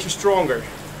because it makes you stronger.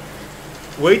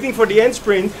 Waiting for the end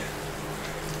sprint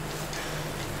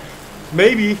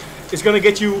maybe it's gonna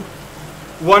get you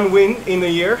one win in a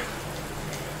year.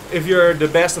 If you're the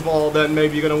best of all, then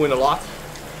maybe you're gonna win a lot.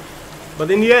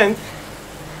 But in the end,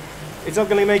 it's not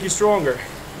gonna make you stronger.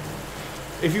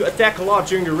 If you attack a lot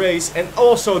during the race and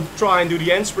also try and do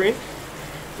the end sprint,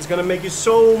 it's gonna make you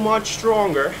so much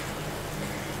stronger,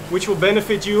 which will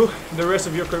benefit you the rest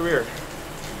of your career.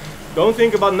 Don't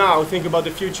think about now, think about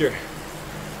the future.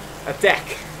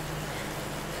 Attack.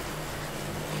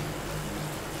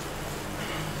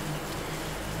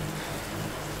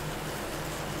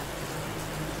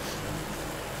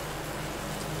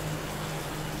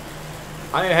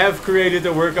 I have created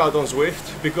a workout on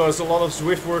ZWIFT because a lot of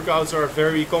ZWIFT workouts are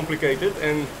very complicated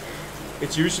and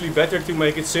it's usually better to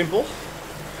make it simple.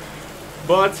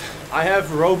 But I have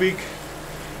Robic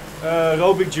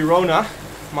Girona,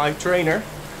 my trainer.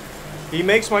 He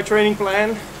makes my training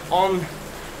plan on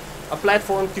a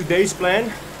platform, 2 days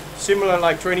plan, similar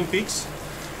like Training Peaks,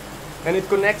 and it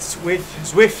connects with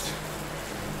ZWIFT.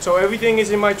 So everything is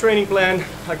in my training plan.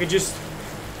 I can just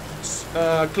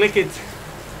click it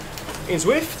in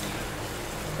ZWIFT,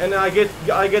 and I get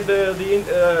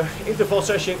the interval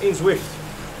session in ZWIFT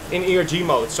in ERG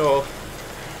mode. So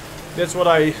that's what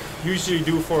I usually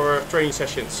do for training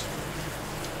sessions.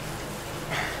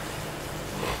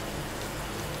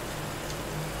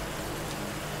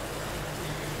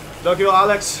 Dankjewel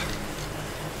Alex.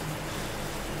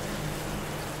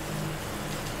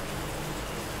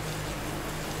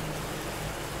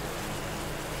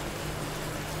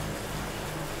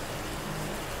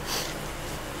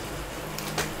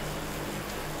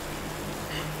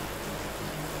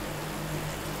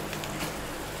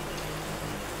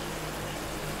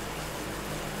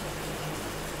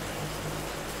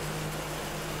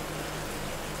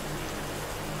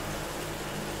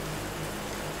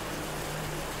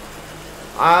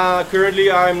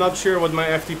 Currently I'm not sure what my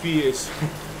FTP is.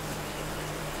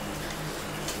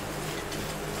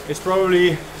 It's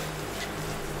probably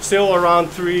still around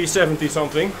 370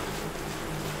 something.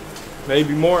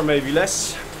 Maybe more, maybe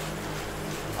less.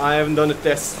 I haven't done a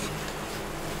test.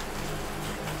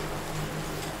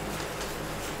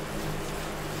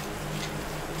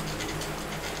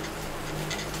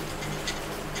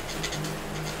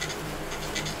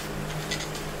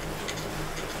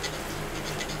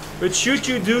 But should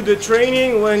you do the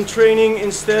training when training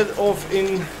instead of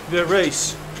in the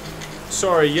race?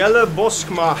 Sorry, Jelle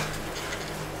Boskma.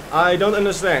 I don't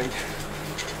understand.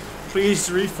 Please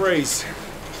rephrase.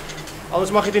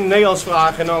 Anders mag je het in het Nederlands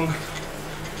vragen en dan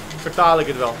vertaal ik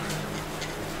het wel.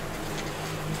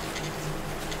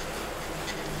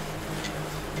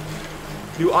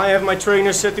 Do I have my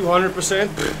trainer set to 100%?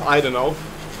 I don't know.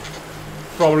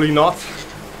 Probably not.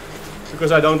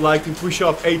 Because I don't like to push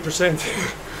up 8%.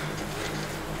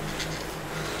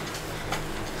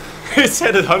 It's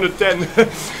set at 110.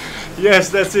 Yes,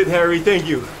 that's it, Harry. Thank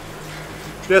you.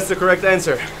 That's the correct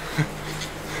answer.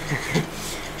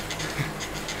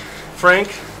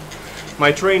 Frank,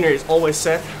 my trainer is always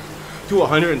set to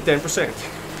 110%.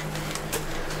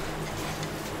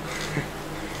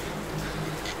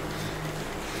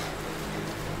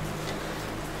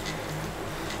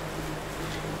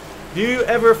 Do you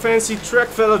ever fancy track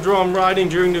velodrome riding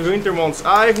during the winter months?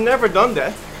 I've never done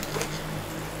that,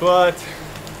 but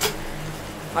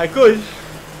I could,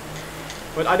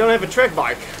 but I don't have a track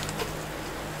bike,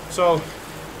 so,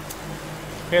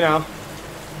 you know,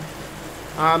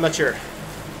 I'm not sure.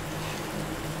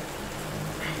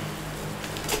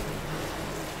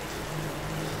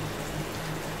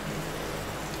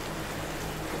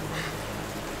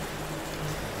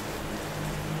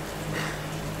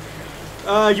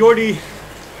 Jordi,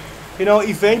 you know,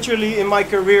 eventually in my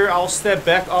career I'll step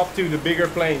back up to the bigger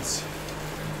planes.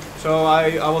 So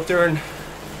I will turn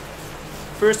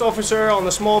first officer on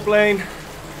a small plane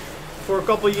for a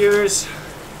couple years,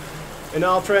 and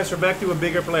I'll transfer back to a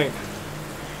bigger plane.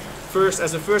 First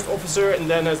as a first officer and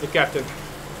then as the captain,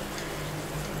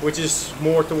 which is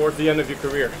more towards the end of your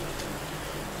career.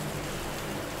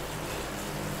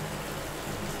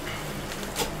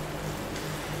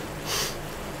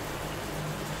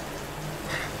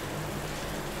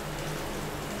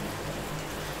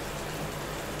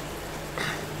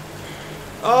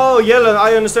 Oh, Jelle,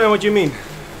 I understand what you mean.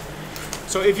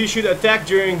 So if you should attack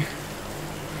during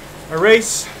a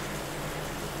race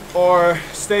or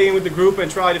staying with the group and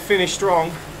try to finish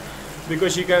strong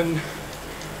because you can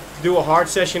do a hard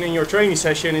session in your training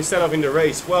session instead of in the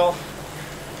race. Well,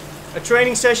 a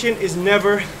training session is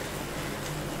never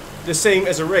the same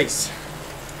as a race.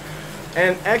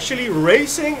 And actually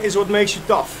racing is what makes you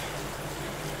tough.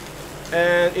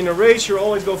 And in a race you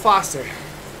always go faster.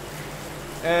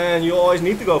 And you always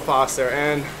need to go faster,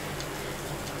 and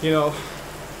you know,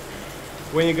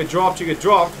 when you get dropped,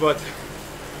 but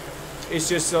it's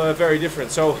just very different.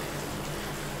 So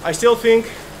I still think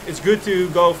it's good to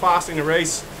go fast in a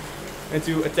race and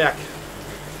to attack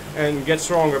and get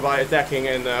stronger by attacking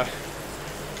and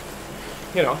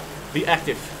you know, be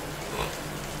active.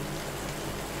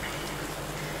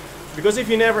 Because if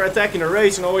you never attack in a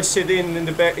race and always sit in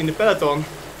the peloton,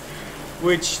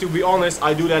 which to be honest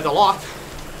I do that a lot,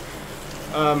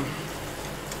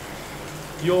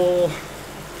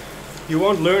 you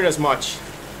won't learn as much,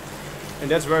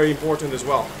 and that's very important as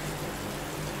well.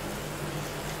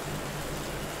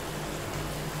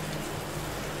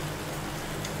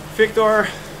 Victor,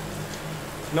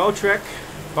 no track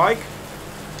bike?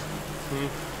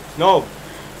 No,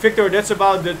 Victor, that's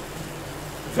about the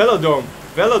velodrome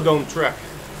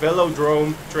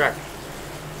track,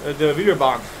 the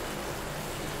wielerbaan.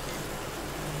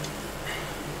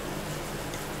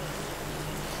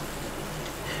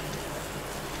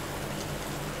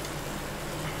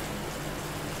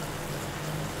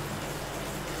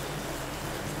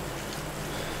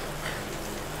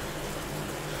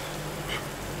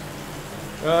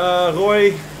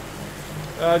 Roy,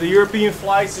 the European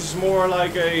flights is more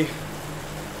like a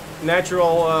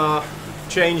natural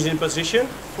change in position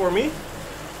for me.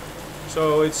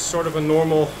 So it's sort of a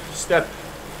normal step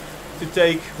to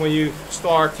take when you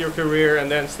start your career and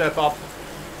then step up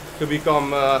to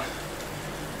become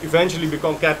eventually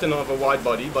become captain of a wide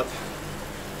body. But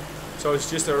so it's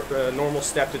just a normal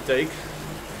step to take.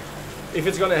 If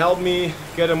it's gonna help me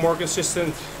get a more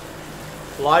consistent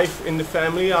life in the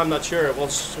family, I'm not sure.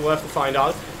 We'll have to find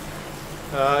out.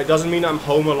 It doesn't mean I'm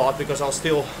home a lot, because I'll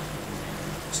still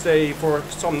stay for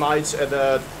some nights at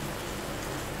a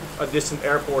distant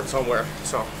airport somewhere.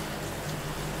 So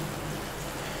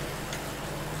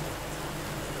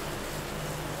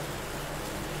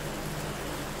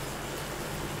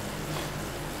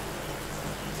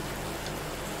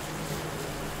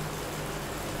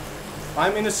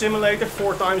I'm in a simulator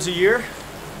 4 times a year,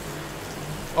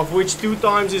 of which 2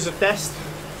 times is a test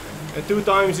and 2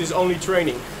 times is only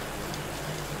training.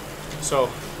 So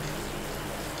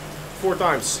 4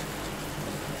 times.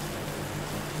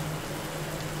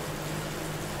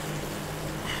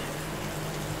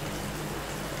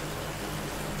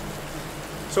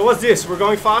 So what's this? We're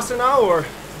going faster now, or?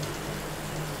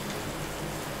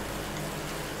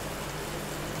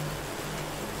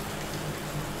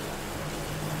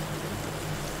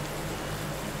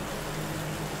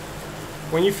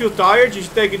 When you feel tired, you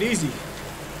should take it easy.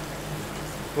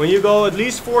 When you go at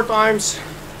least 4 times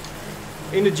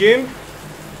in the gym,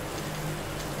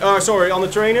 sorry, on the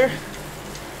trainer,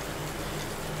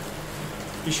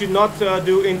 you should not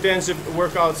do intensive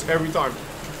workouts every time.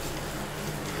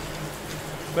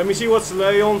 Let me see what's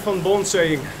Leon van Bon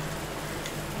saying.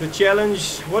 The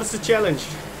challenge, what's the challenge?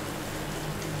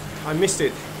 I missed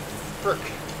it. Frick.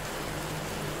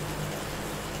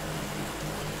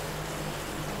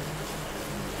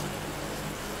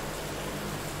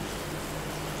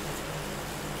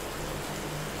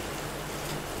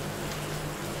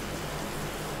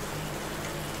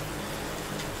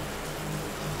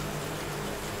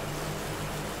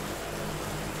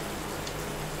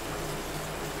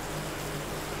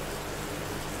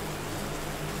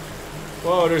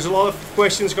 Whoa, there's a lot of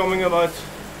questions coming about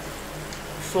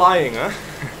flying, huh?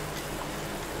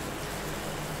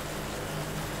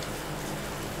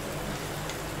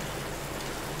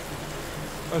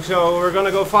 So we're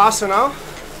gonna go faster now.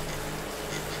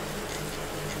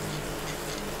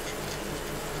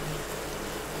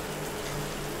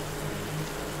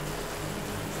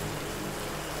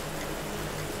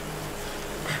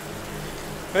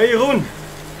 Hey Jeroen,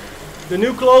 the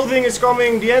new clothing is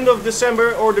coming the end of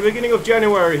December or the beginning of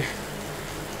January.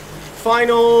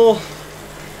 Final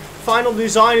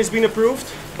design has been approved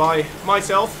by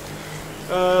myself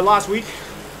last week.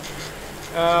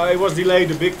 It was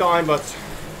delayed a big time, but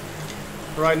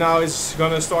right now it's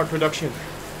gonna start production.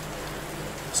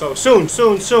 So soon.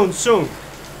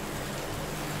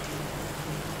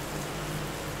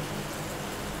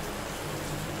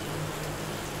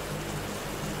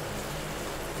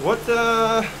 What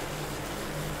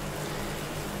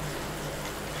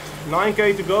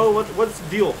 9K to go? What's the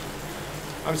deal?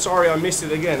 I'm sorry I missed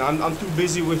it again. I'm too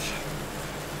busy with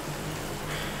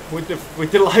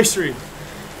the live stream.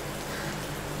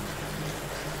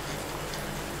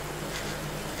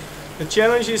 The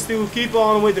challenge is to keep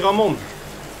on with Ramon.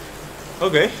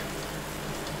 Okay.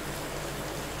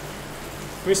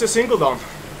 Mr. Sinkeldam.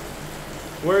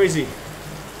 Where is he?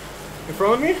 In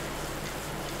front of me?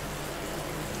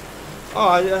 Oh,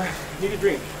 I need a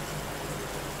drink.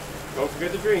 Don't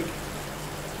forget to drink.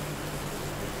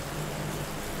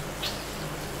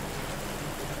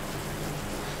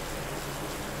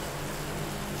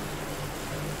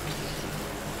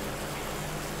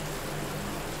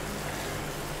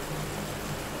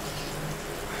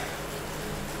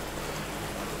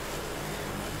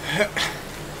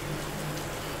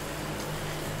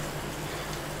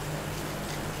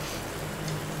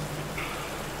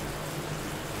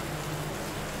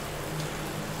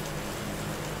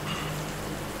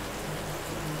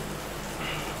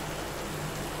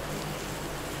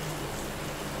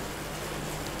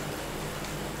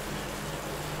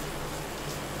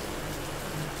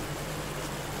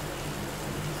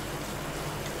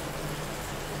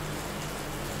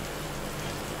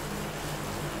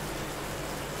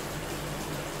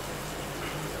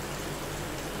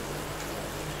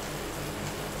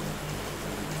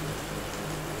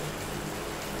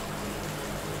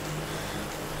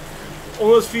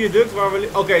 On het viaduct waar we...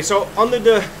 Okay, so under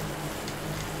the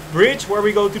bridge where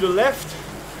we go to the left,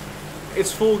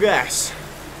 it's full gas.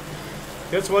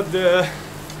 That's what the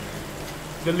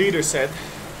leader said.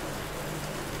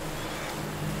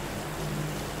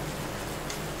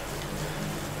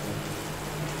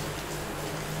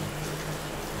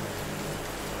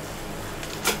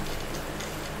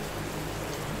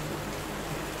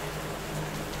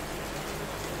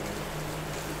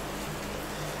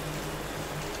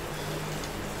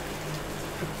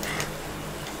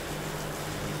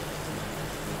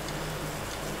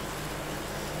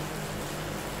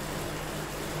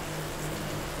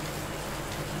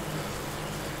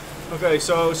 Okay,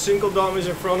 so single dom is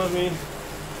in front of me.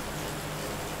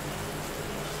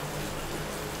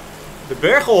 The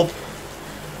berg op.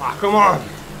 Ah, come on.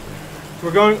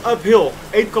 We're going uphill,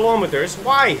 8 kilometers.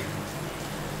 Why?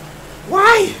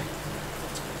 Why?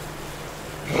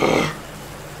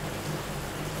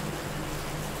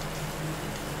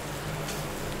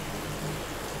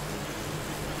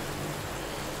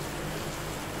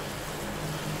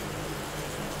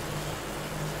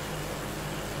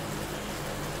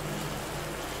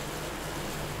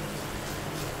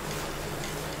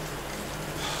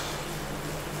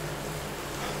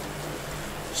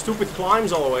 Stupid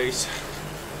climbs always.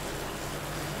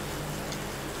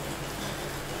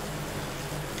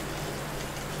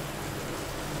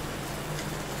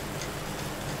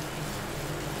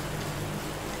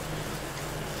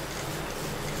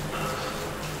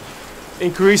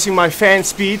 Increasing my fan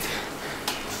speed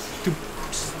to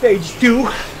stage 2.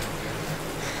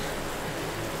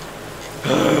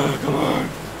 Come on.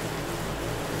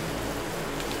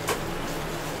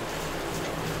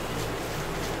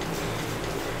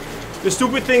 The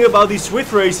stupid thing about these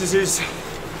ZWIFT races is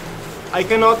I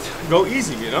cannot go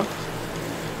easy, you know?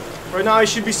 Right now I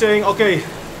should be saying, okay,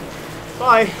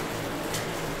 bye,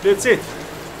 that's it.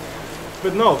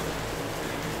 But no,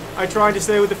 I try to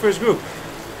stay with the first group.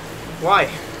 Why?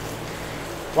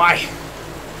 Why?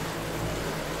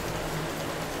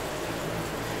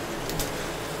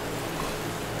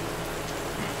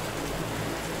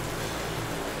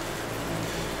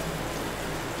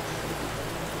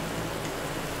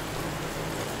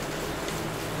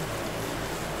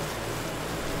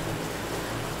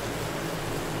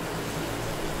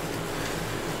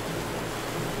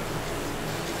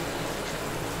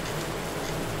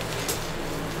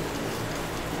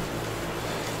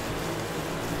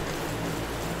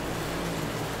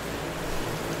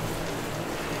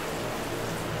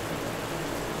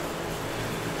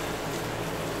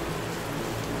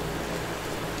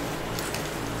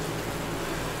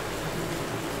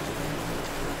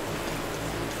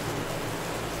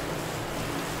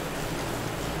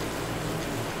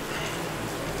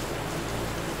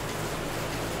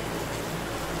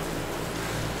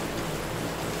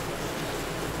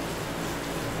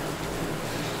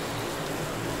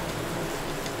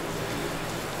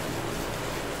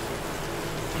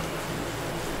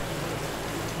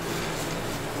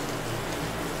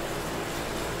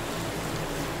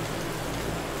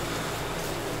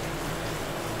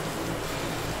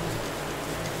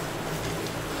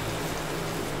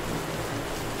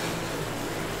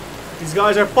 These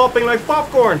guys are popping like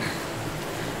popcorn.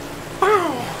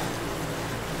 Wow.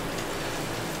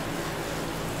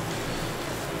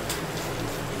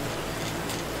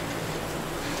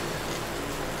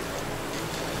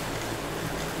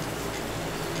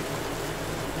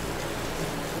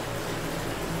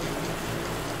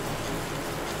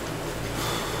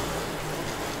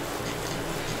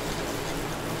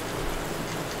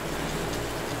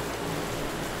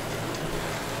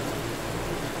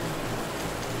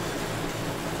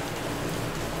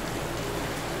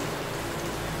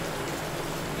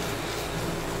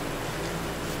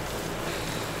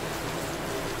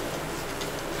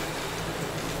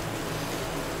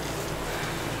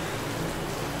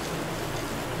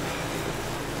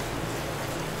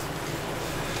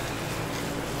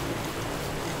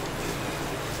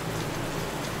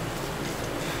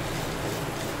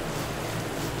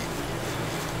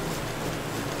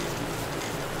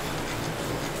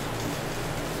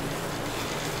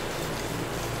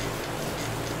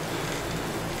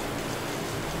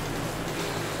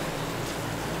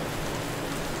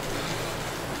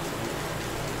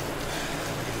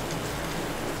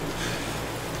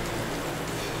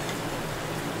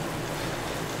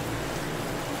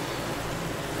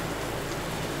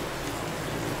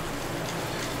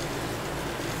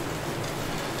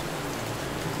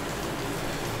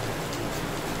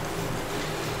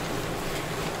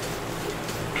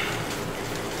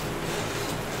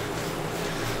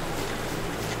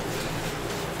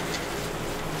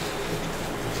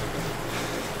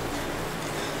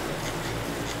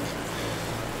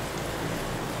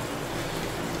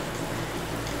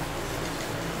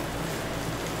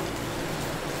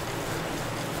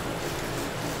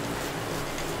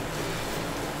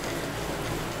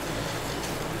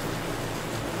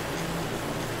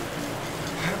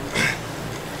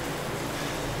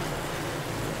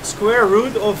 Square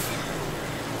root of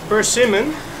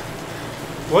persimmon.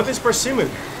 What is persimmon?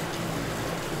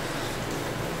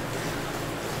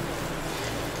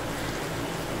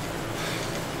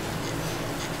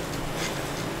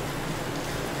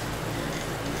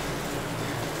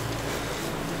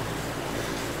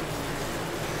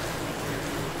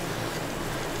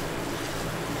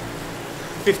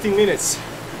 15 minutes.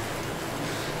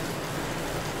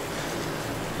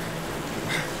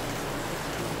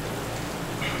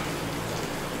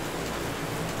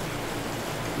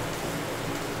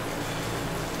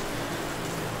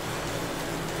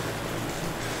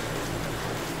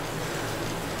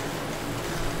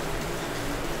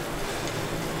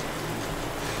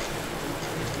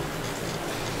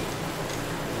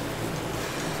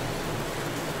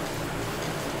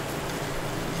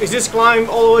 Is this climb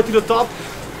all the way to the top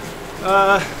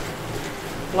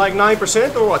like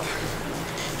 9% or what?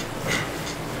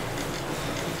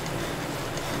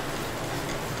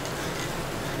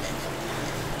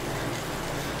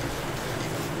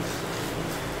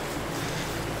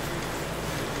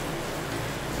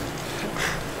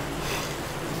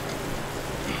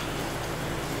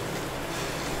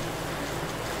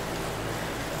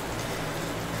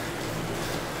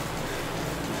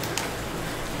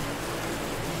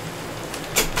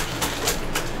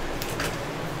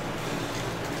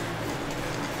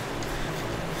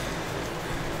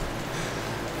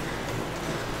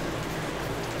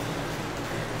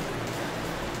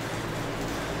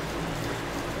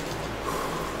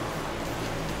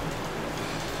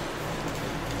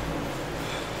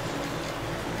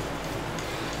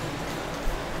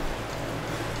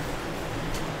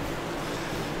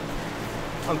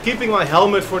 I'm keeping my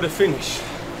helmet for the finish.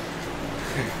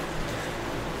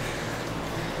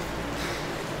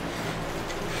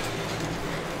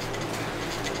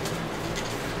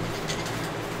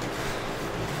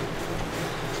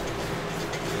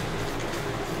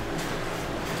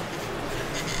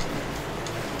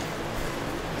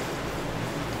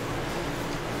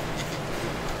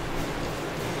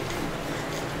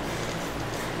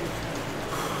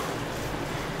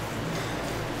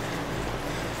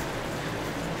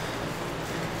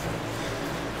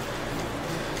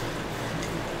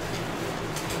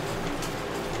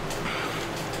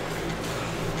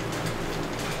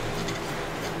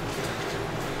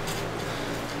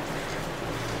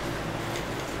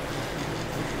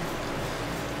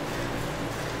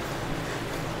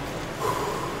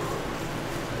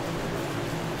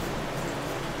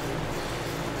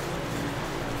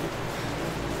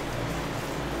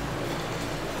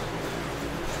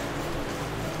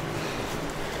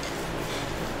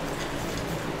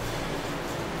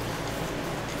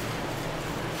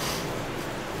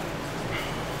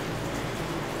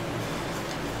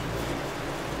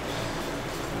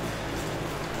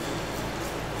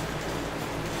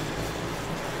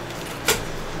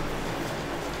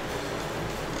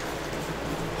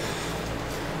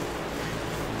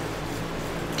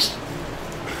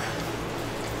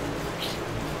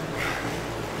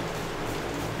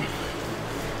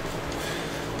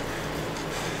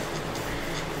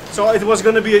 So it was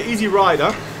gonna be an easy ride,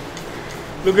 huh?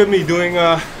 Look at me doing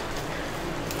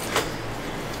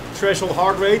threshold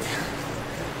heart rate.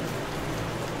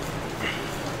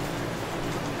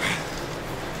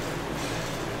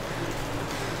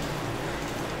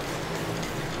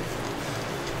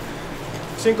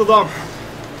 Single dam.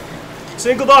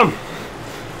 Single dam.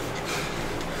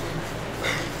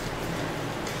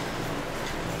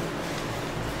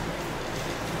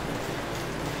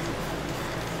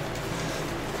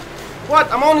 What?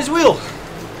 I'm on his wheel.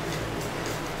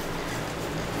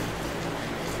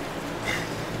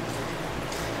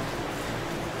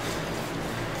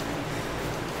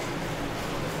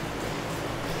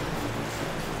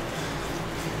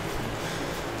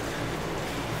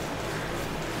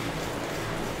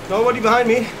 Nobody behind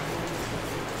me.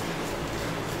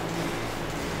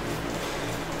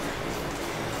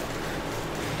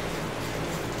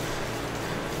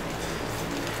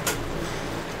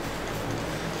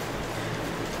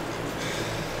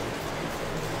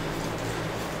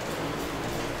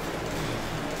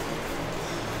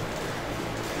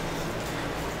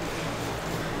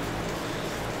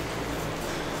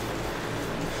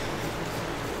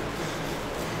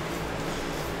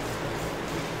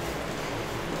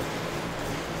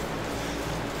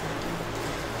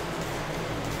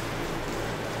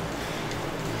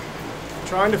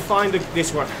 Trying to find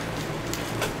this one.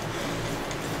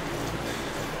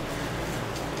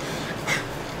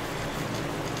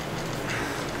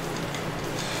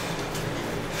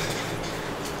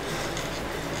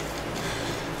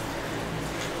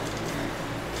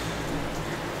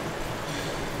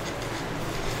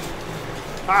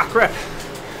 Ah, crap.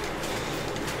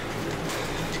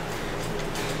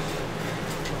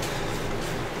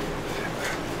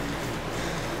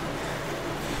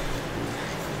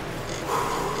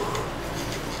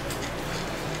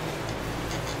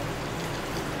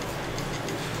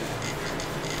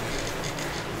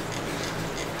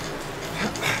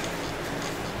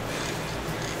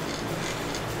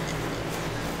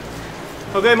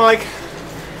 Okay, Mike.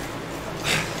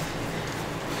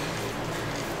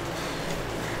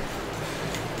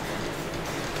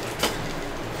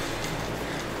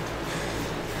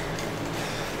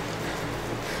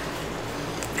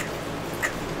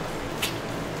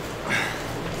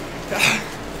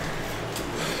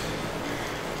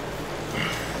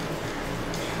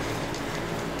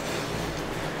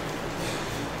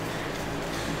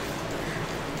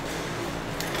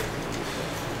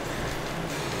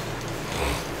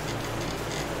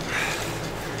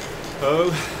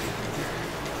 Oh.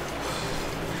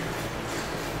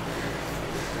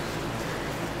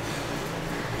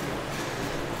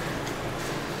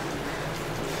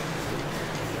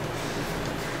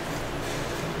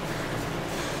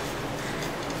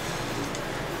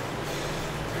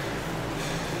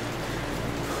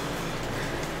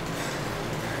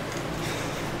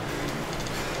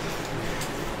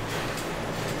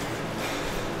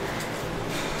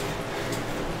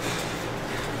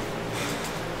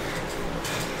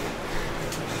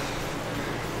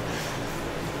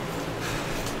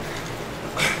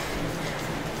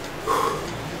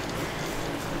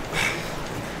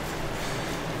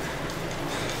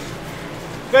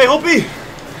 Okay, Hoppie,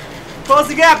 close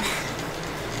the gap.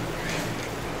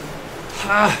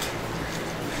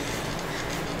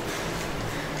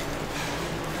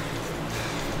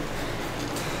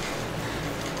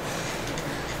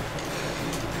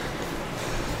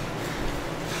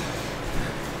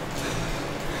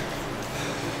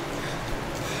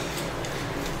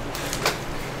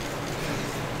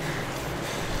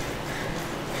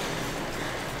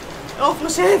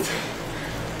 %.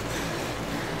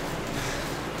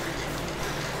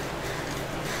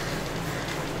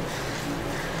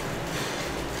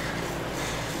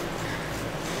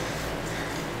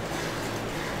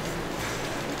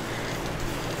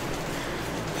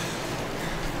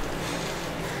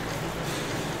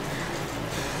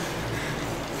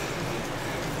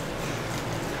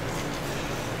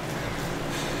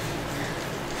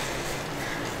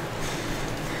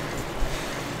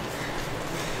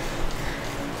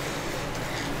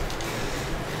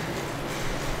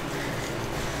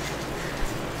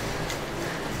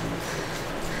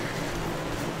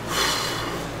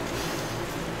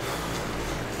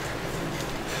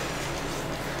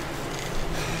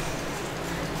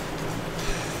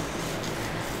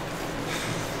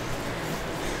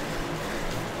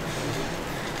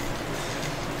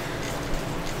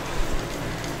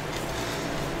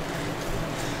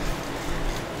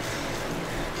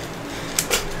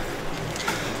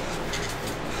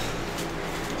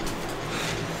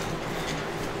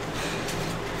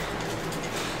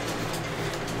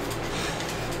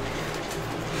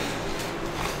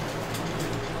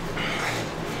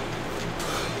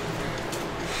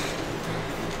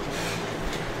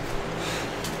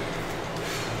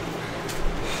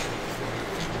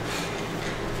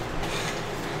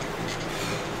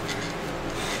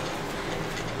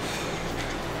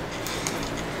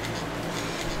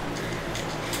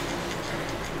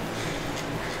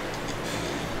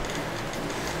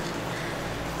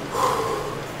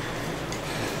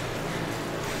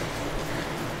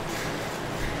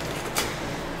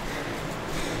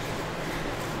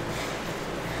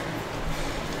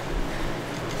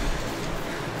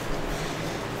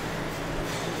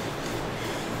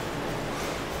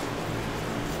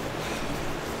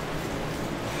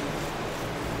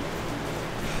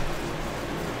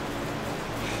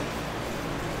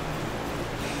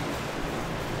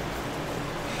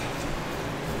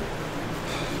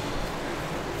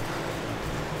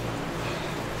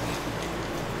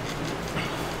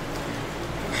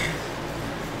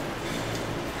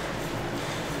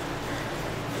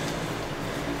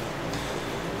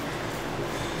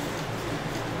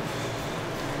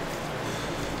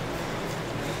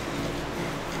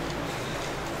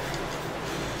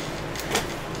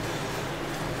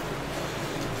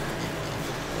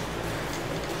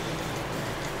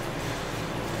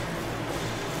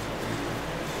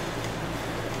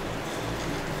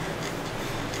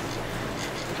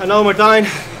 I know, Martijn,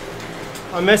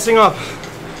 I'm messing up.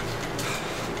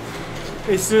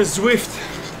 It's the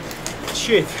ZWIFT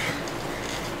shit.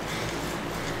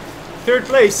 3rd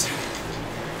place.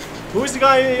 Who is the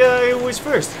guy who is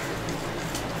first?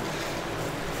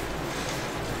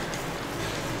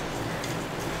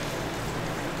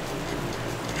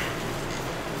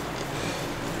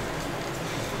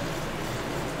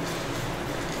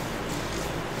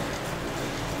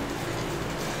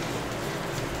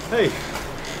 Hey,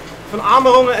 Van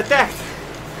Amerongen attacked.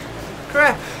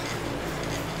 Crap.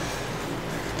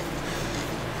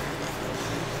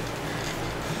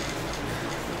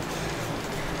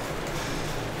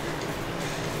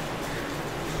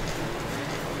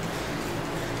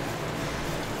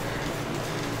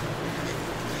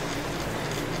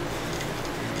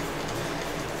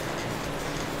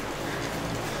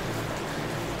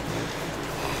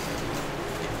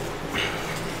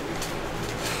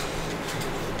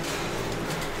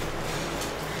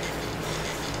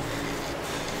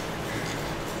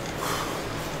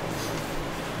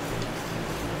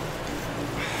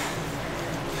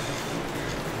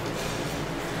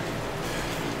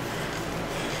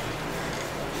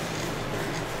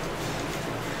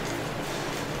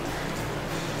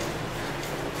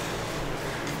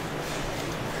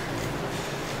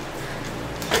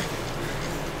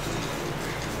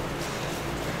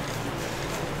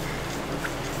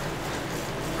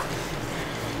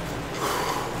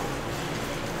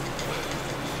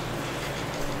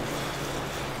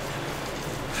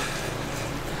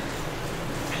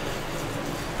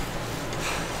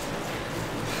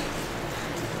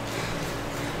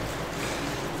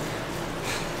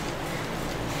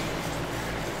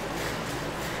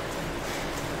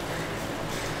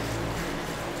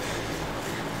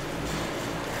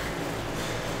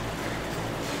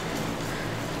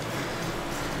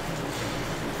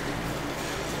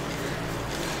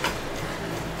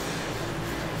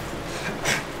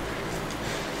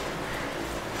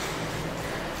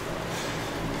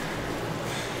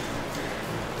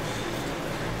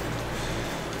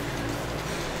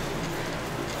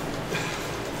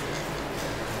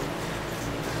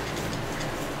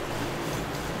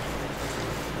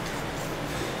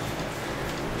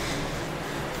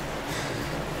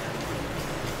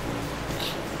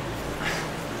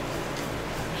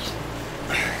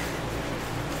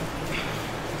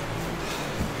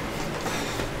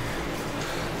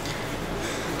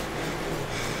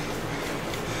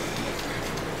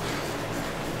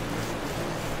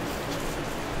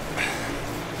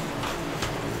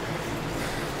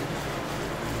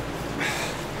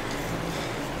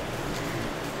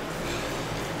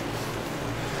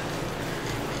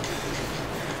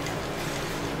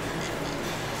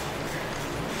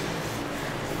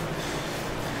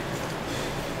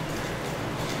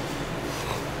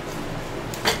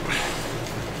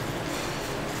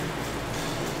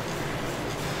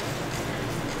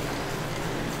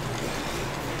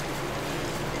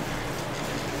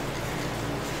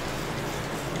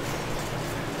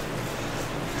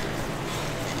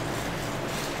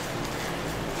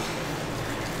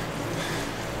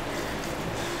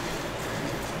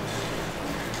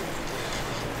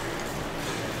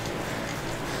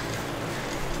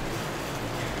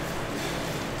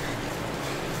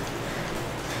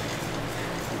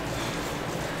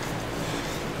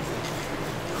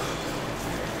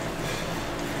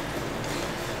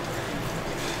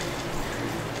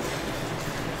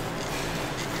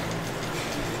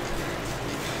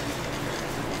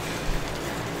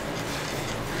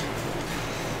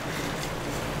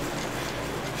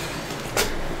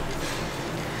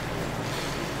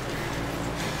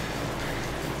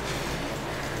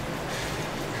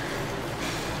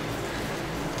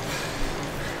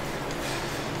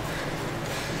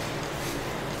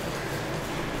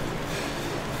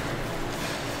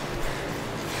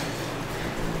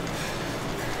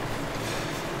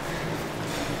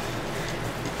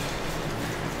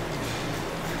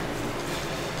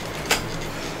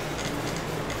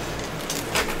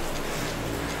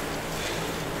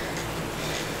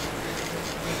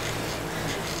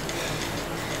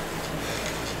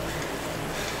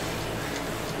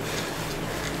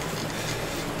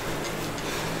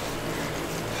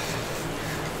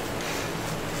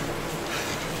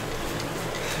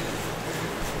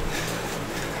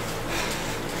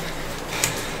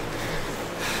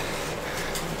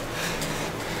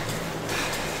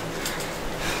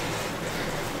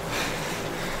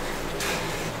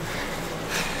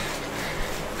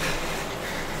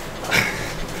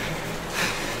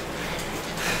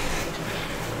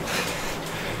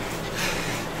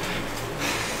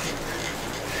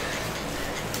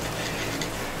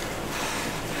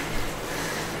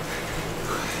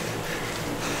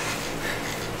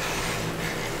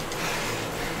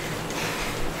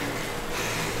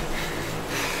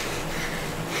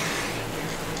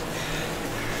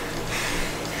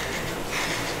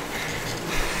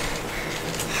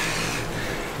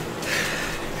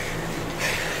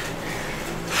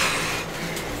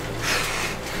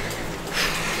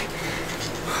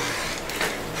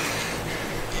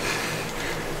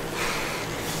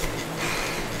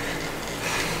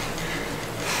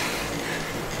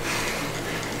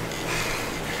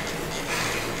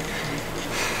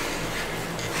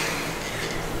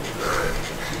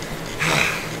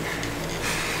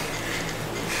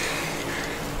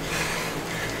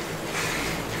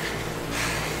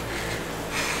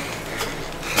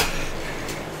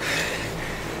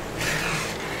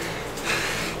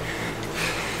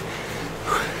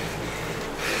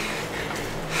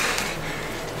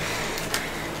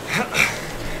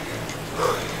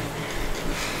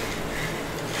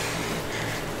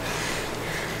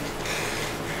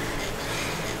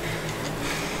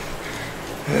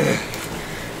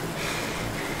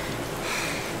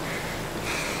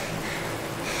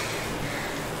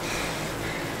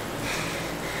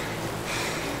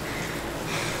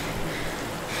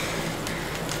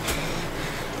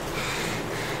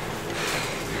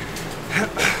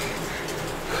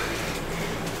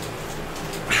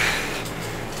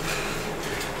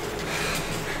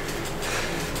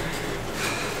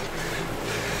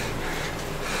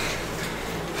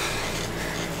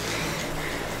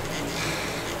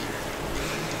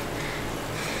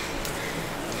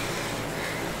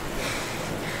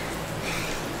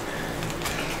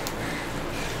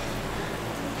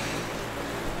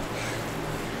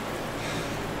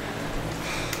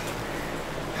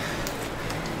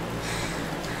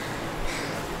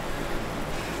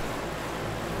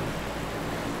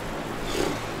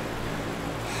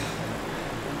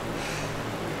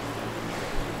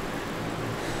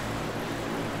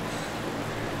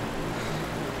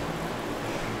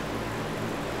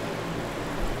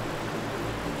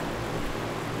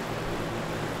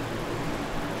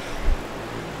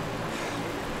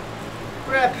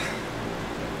 Crap.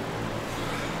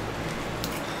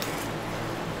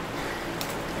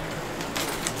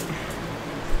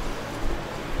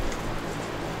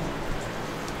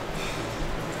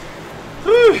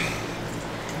 Whew.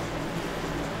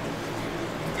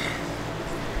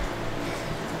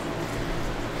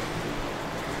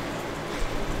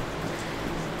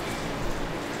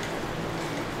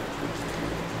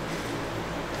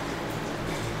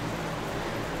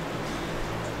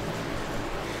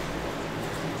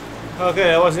 Okay,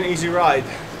 that was an easy ride.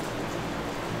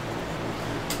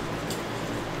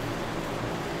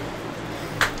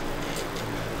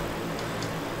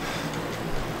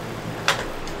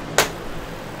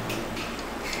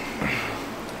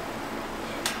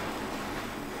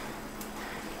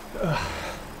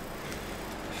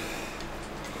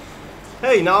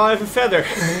 Hey, now I have a feather.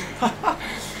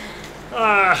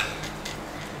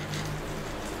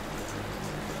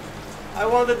 I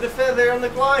wanted the feather on the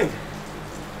climb.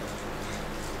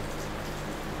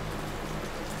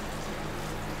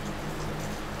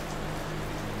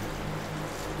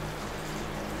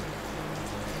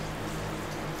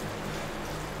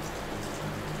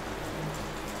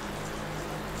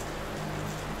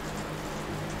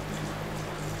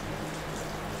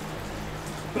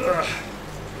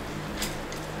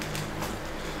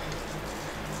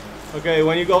 Okay,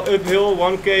 when you go uphill,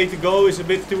 1k to go is a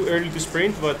bit too early to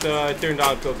sprint, but it turned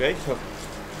out okay. So.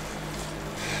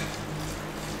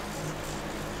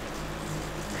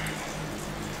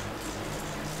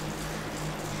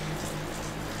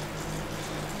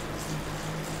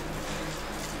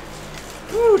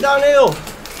 Woo, downhill!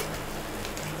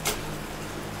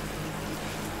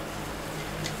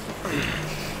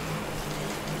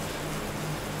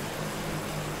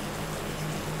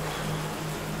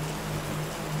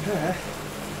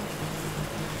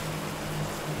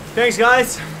 Thanks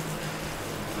guys,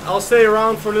 I'll stay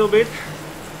around for a little bit.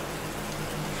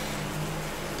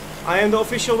 I am the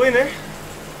official winner.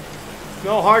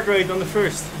 No heart rate on the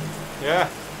first. Yeah.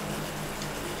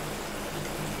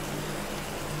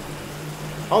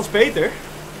 Hans-Peter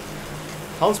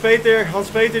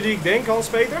die ik denk,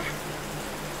 Hans-Peter.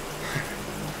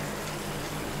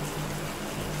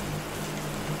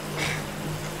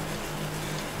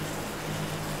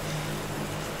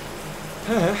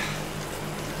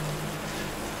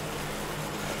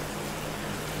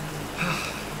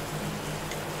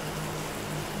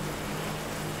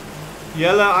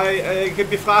 Jelle, ik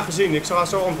heb je vraag gezien. Ik zal haar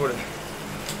zo antwoorden.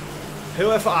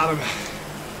 Heel even ademen.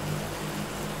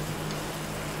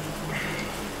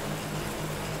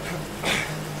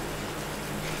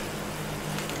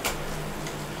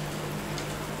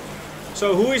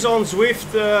 So who is on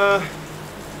ZWIFT?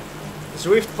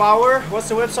 ZWIFT Power? What's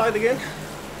the website again?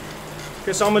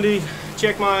 Can somebody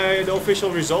check the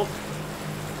official result?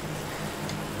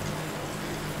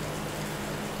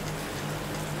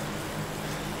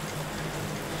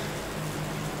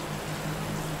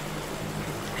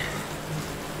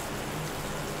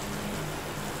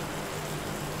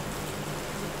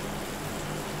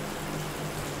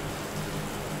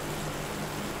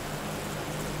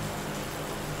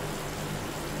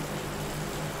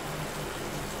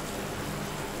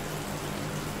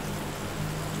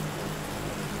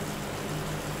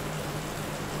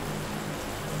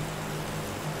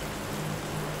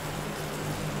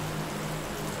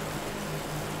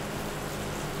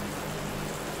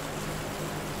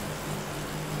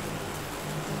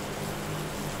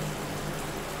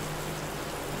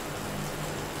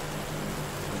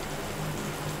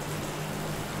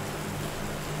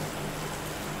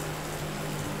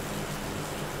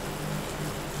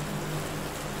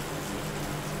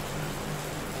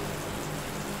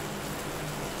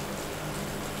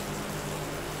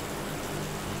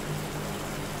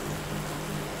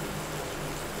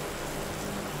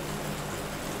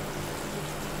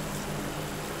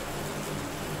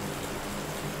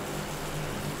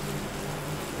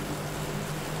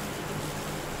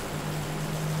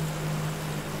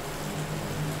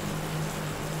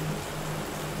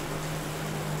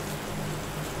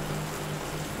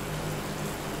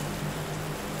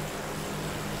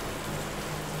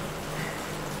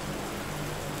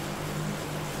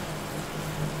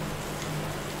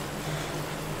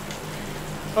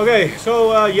 Okay,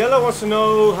 so Yellow wants to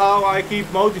know how I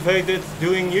keep motivated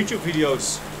doing YouTube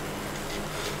videos.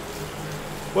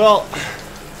 Well,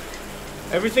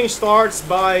 everything starts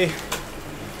by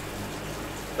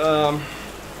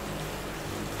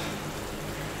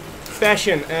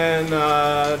passion and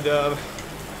the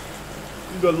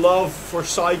love for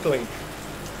cycling.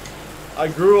 I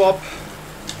grew up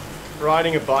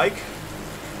riding a bike.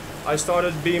 I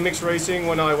started BMX racing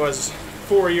when I was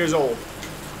 4 years old.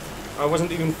 I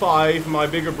wasn't even 5. My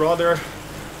bigger brother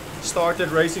started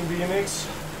racing BMX,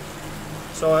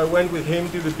 so I went with him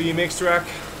to the BMX track.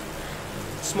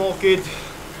 Small kid,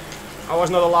 I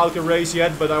was not allowed to race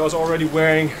yet, but I was already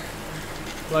wearing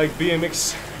like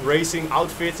BMX racing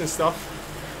outfits and stuff.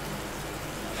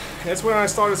 That's when I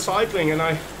started cycling, and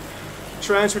I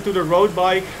transferred to the road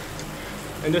bike.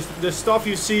 And the stuff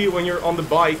you see when you're on the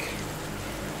bike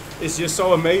is just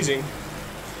so amazing.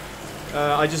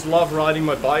 I just love riding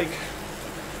my bike,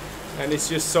 and it's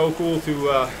just so cool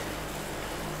to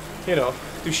you know,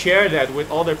 to share that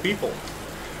with other people.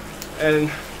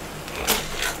 And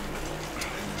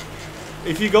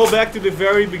if you go back to the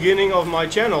very beginning of my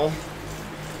channel,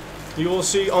 you will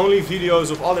see only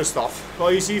videos of other stuff.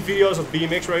 Well, you see videos of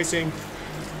BMX racing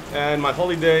and my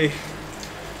holiday,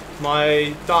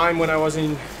 my time when I was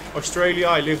in Australia.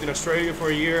 I lived in Australia for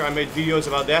a year. I made videos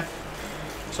about that.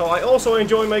 So I also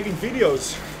enjoy making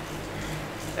videos,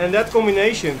 and that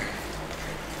combination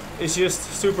is just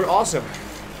super awesome.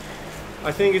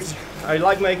 I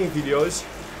like making videos.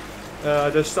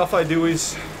 The stuff I do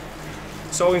is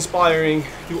so inspiring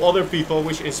to other people,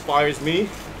 which inspires me.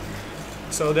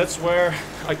 So that's where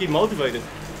I keep motivated,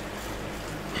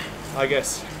 I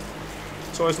guess.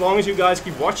 So as long as you guys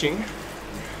keep watching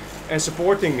and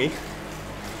supporting me,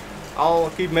 I'll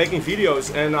keep making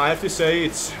videos. And I have to say,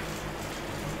 it's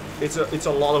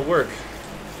a lot of work.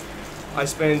 I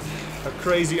spend a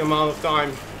crazy amount of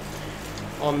time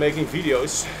on making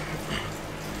videos,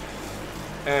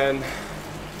 and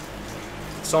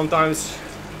sometimes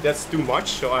that's too much,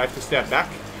 so I have to step back,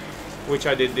 which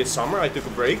I did this summer. I took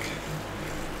a break.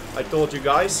 I told you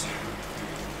guys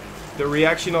the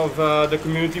reaction of the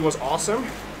community was awesome.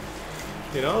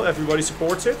 You know, everybody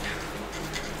supports it,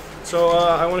 so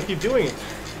I want to keep doing it.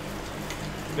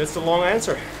 That's the long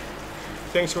answer.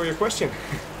 Thanks for your question.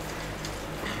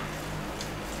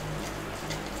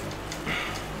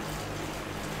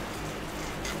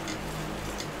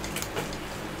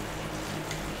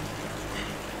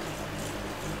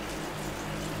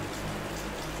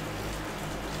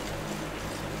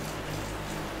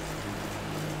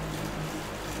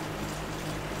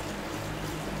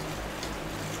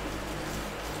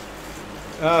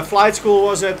 Flight school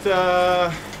was at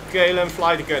KOM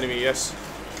Flight Academy, yes.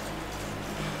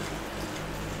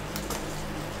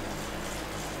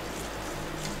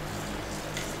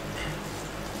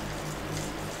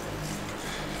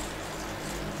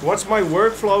 What's my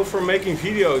workflow for making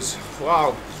videos?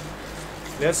 Wow,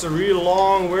 that's a real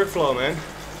long workflow, man.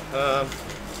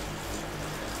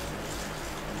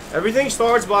 Everything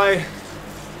starts by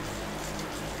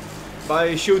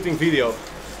shooting video.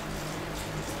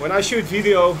 When I shoot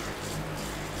video,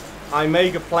 I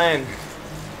make a plan.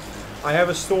 I have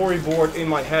a storyboard in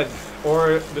my head,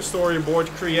 or the storyboard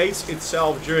creates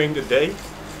itself during the day.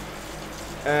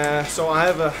 So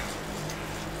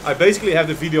I basically have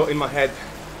the video in my head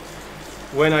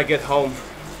when I get home,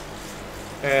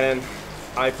 and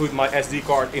I put my SD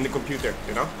card in the computer,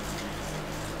 you know.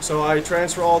 So I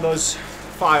transfer all those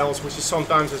files, which is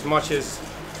sometimes as much as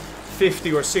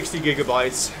 50 or 60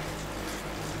 gigabytes,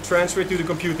 transfer it to the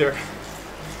computer.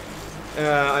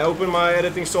 I open my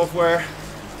editing software,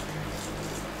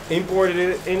 imported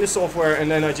it in the software,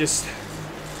 and then I just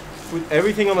put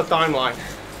everything on the timeline.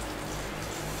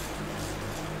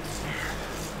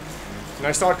 And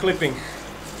I start clipping,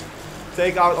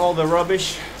 take out all the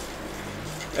rubbish,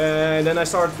 and then I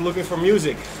start looking for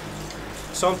music.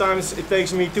 Sometimes it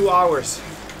takes me 2 hours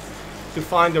to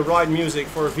find the right music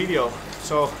for a video.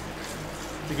 So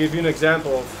to give you an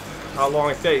example of how long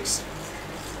it takes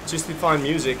just to find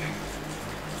music,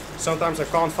 sometimes I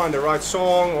can't find the right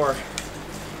song, or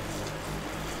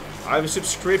I have a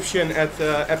subscription at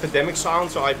Epidemic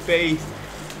Sound, so I pay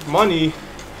money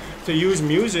to use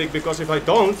music, because if I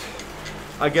don't,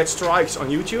 I get strikes on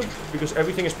YouTube, because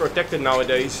everything is protected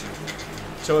nowadays.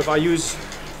 So if I use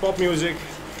pop music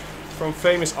from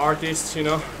famous artists, you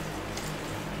know,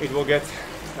 it will get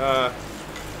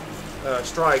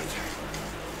striked.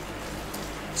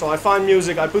 So I find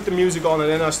music, I put the music on, and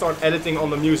then I start editing on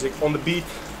the music, on the beat.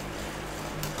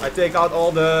 I take out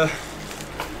all the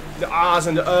ahs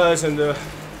and the uhs and the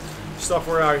stuff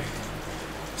where I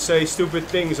say stupid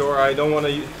things, or I don't want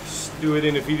to do it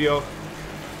in a video.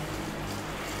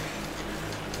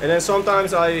 And then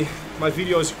sometimes my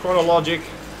video is chronologic,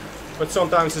 but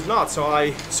sometimes it's not. So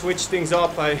I switch things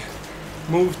up, I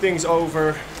move things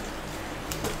over,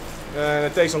 and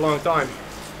it takes a long time.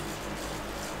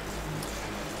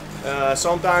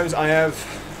 Sometimes I have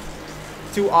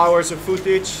 2 hours of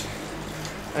footage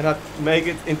and I make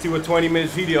it into a 20-minute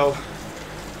video.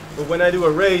 But when I do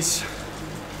a race,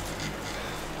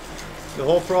 the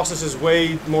whole process is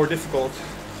way more difficult.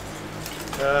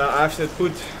 I have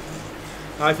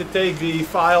to take the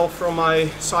file from my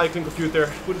cycling computer,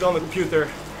 put it on the computer,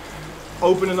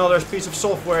 open another piece of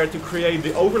software to create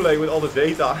the overlay with all the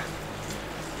data.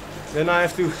 Then I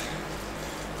have to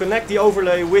connect the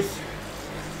overlay with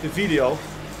the video.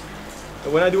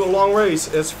 And when I do a long race,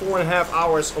 it's 4.5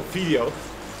 hours of video.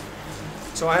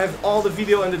 So I have all the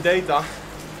video and the data,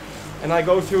 and I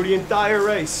go through the entire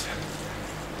race,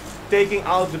 taking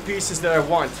out the pieces that I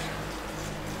want.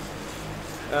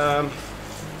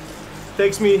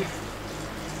 Takes me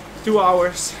 2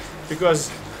 hours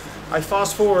because I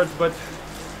fast forward, but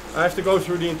I have to go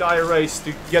through the entire race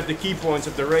to get the key points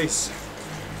of the race.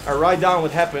 I write down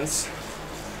what happens,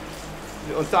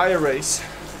 the entire race,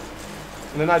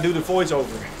 and then I do the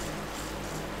voiceover.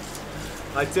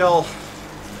 I tell,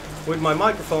 with my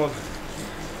microphone,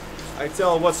 I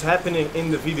tell what's happening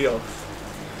in the video.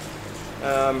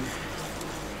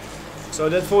 So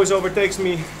that voiceover takes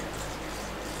me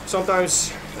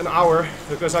sometimes an hour,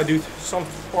 because I do some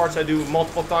parts I do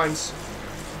multiple times,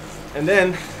 and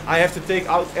then I have to take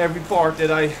out every part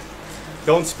that I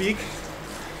don't speak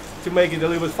to make it a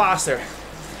little bit faster.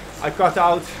 I cut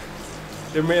out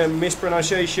the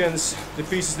mispronunciations, the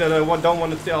pieces that I don't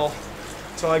want to tell.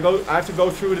 So I have to go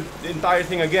through the entire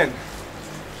thing again.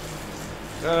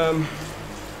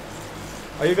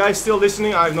 Are you guys still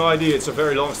listening? I have no idea. It's a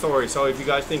very long story. So if you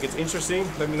guys think it's interesting,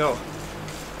 let me know.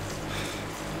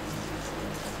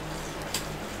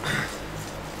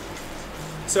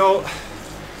 So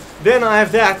then I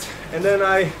have that, and then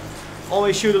I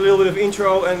always shoot a little bit of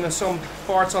intro and some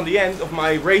parts on the end of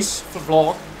my race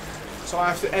vlog. So I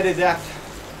have to edit that.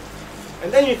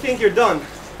 And then you think you're done,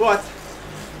 but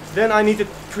then I need to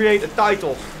create a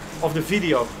title of the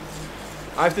video.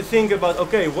 I have to think about,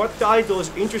 okay, what title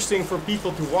is interesting for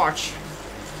people to watch?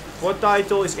 What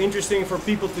title is interesting for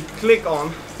people to click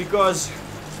on? Because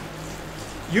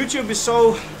YouTube is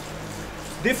so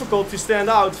difficult to stand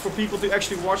out for people to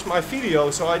actually watch my video.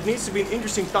 So it needs to be an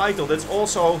interesting title that's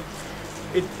also,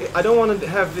 I don't want to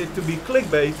have it to be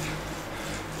clickbait,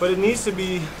 but it needs to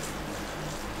be,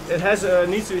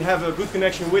 needs to have a good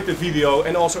connection with the video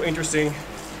and also interesting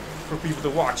for people to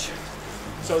watch.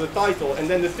 So the title, and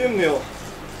then the thumbnail.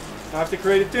 I have to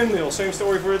create a thumbnail. Same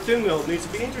story for a thumbnail. It needs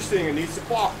to be interesting. It needs to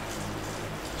pop.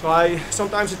 So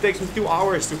sometimes it takes me 2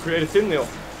 hours to create a thumbnail.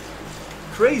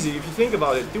 Crazy if you think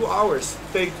about it. 2 hours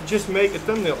to just make a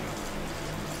thumbnail.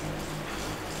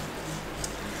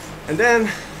 And then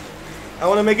I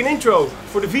want to make an intro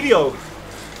for the video,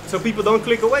 so people don't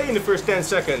click away in the first 10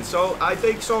 seconds. So I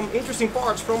take some interesting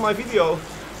parts from my video,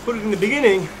 put it in the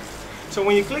beginning, so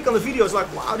when you click on the video, it's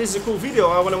like, wow, this is a cool video,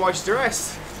 I want to watch the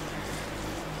rest.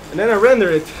 And then I render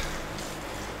it,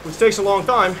 which takes a long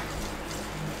time.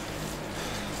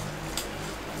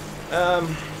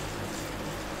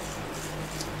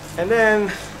 And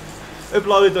then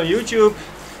upload it on YouTube.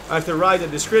 I have to write a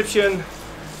description,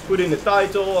 put in the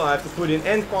title, I have to put in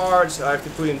end cards, I have to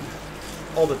put in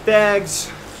all the tags.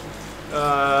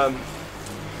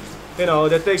 You know,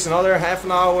 that takes another half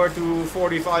an hour to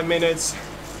 45 minutes.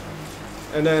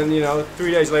 And then, you know,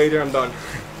 3 days later I'm done.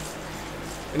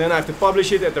 And then I have to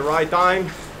publish it at the right time.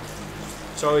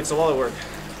 So it's a lot of work.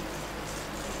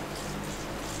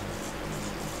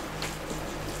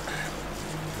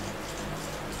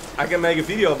 I can make a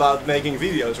video about making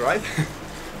videos, right?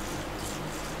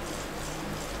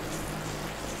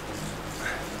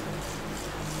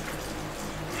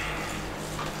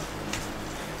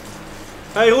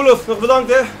 Hey Roelof, nog bedankt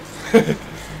hè.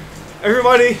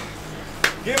 Everybody,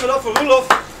 give it up for Roelof.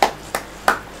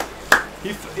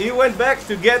 He went back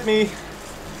to get me,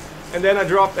 and then I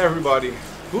dropped everybody.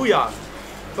 Booyah!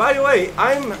 By the way,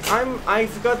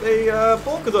 I've got a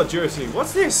polka dot jersey.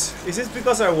 What's this? Is this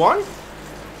because I won?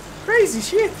 Crazy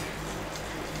shit!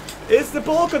 It's the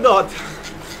polka dot.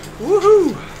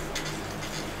 Woohoo!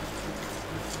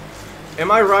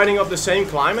 Am I riding up the same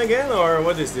climb again, or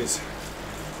what is this?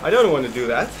 I don't want to do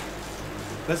that.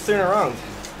 Let's turn around.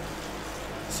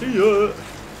 See ya!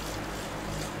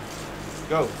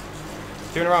 Go.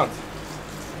 Turn around.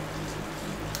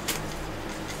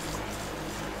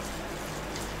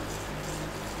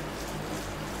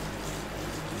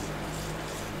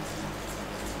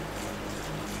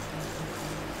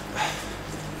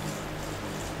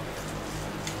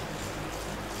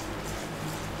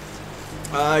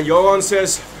 Johan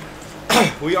says,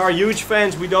 we are huge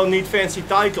fans, we don't need fancy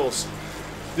titles.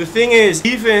 The thing is,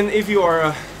 even if you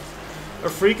are a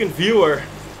frequent viewer,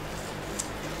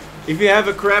 if you have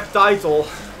a crap title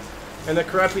and a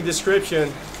crappy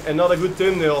description and not a good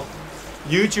thumbnail,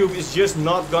 YouTube is just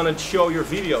not gonna show your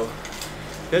video.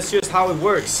 That's just how it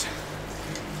works.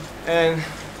 And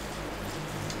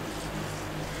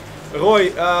Roy,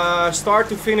 start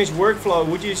to finish workflow,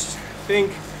 would you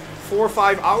think 4 or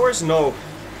 5 hours? No.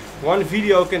 One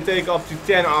video can take up to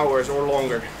 10 hours or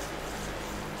longer.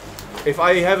 If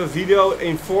I have a video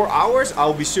in 4 hours,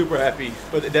 I'll be super happy,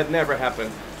 but that never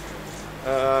happened.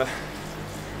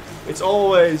 It's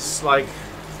always like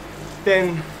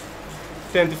 10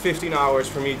 to 15 hours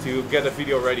for me to get a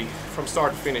video ready from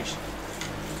start to finish.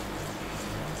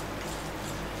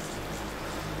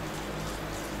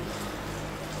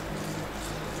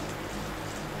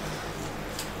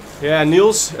 Yeah,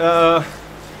 Niels,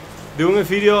 doing a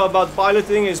video about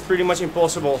piloting is pretty much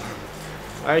impossible.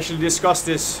 I actually discussed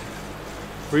this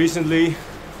recently.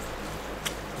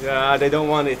 Yeah, they don't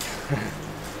want it.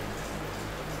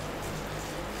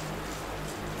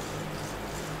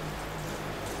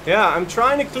 Yeah, I'm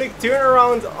trying to click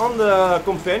turnaround on the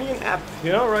companion app,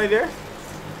 you know, right there.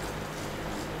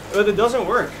 But it doesn't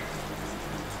work.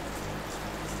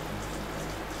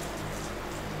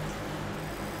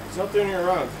 It's not turning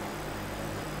around.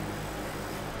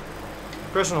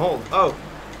 Press and hold. Oh.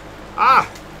 Ah!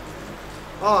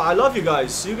 Oh, I love you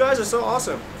guys. You guys are so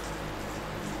awesome.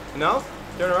 Now,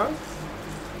 turn around.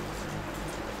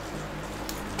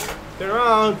 Turn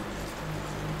around.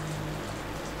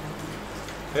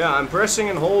 Yeah, I'm pressing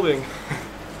and holding.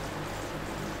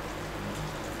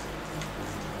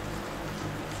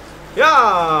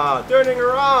 Yeah, turning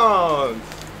around.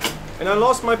 And I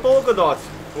lost my polka dot.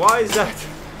 Why is that?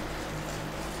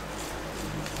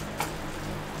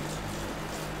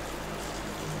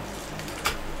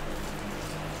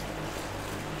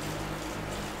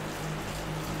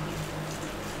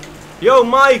 Yo,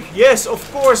 Mike. Yes,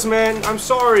 of course, man. I'm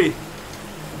sorry.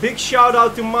 Big shout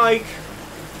out to Mike.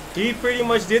 He pretty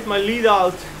much did my lead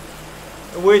out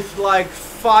with like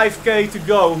 5k to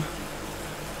go.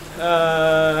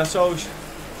 So,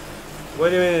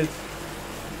 wait a minute.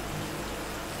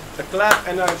 A clap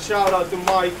and a shout out to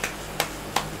Mike.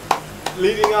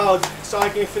 Leading out,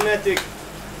 Cycling Fanatic.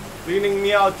 Leading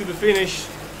me out to the finish.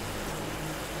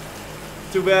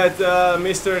 Too bad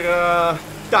Mr.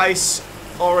 Thijs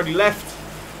already left.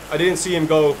 I didn't see him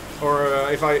go, or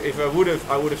if I would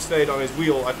have, I would have stayed on his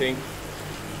wheel, I think.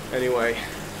 Anyway.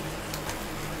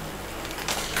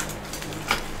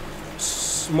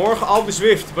 Morgen Alpe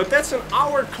ZWIFT, but that's an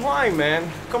hour climb,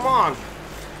 man. Come on.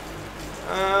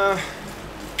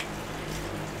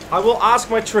 I will ask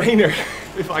my trainer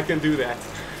if I can do that.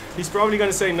 He's probably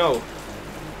gonna say no,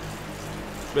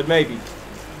 but maybe.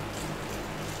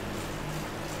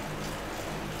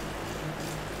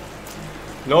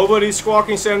 Nobody's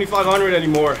squawking 7500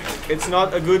 anymore. It's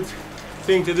not a good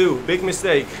thing to do. Big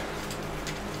mistake.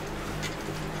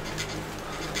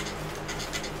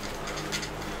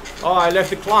 Oh, I left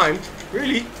the climb.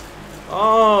 Really?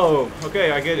 Oh,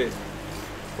 okay, I get it.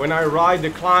 When I ride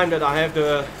the climb that I have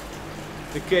the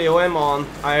KOM on,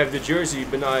 I have the jersey,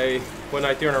 but when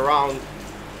I turn around,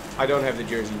 I don't have the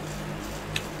jersey.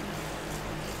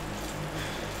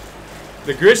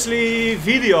 The Grizzly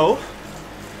video.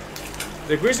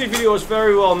 The Grizzly video was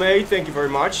very well made, thank you very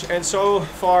much. And so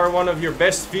far, one of your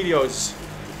best videos.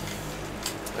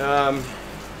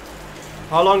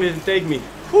 How long did it take me?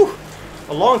 Whew.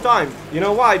 A long time. You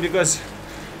know why? Because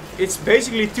it's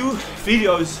basically 2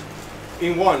 videos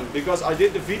in one. Because I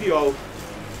did the video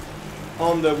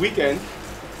on the weekend,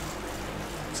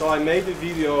 so I made the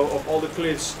video of all the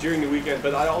cliffs during the weekend,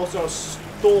 but I also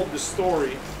told the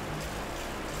story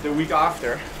the week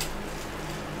after,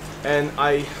 and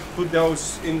I put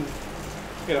those in,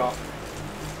 you know,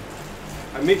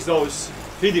 I mixed those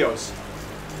videos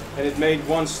and it made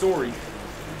one story.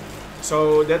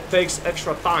 So that takes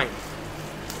extra time.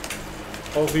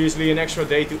 Obviously an extra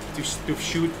day to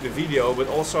shoot the video, but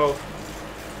also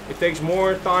it takes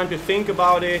more time to think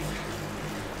about it,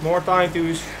 more time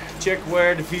to check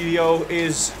where the video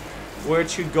is, where it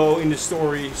should go in the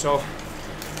story. So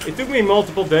it took me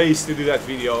multiple days to do that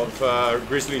video of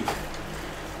Grizzly.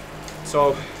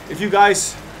 So if you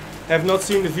guys have not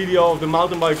seen the video of the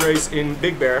mountain bike race in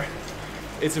Big Bear,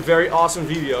 it's a very awesome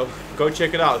video. Go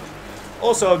check it out.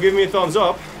 Also give me a thumbs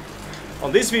up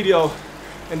on this video,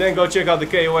 and then go check out the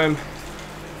KOM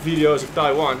videos of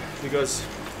Taiwan, because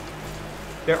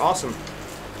they're awesome.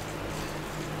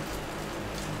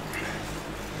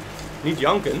 Niet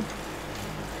janken.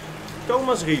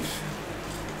 Thomas Rief.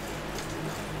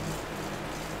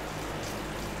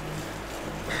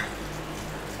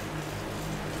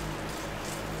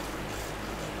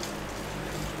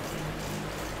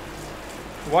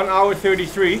 1 hour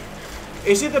 33.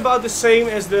 Is it about the same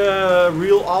as the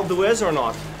real ZWIFT or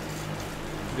not?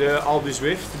 The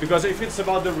ZWIFT? Because if it's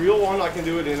about the real one, I can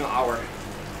do it in an hour.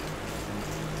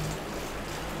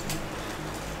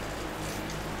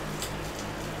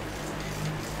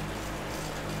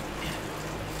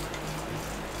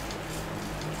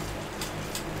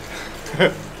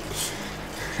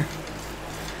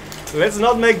 Let's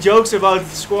not make jokes about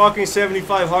squawking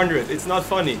 7500. It's not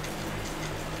funny.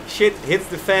 Shit hits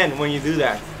the fan when you do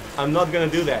that. I'm not gonna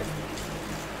do that.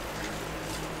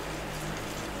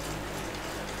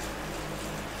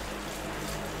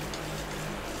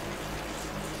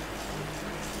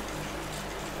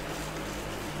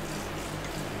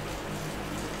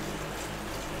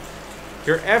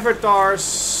 Your avatar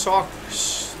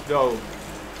socks though.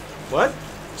 What?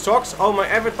 Socks? Oh, my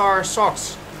avatar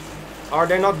socks. Are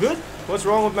they not good? What's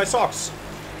wrong with my socks?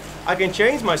 I can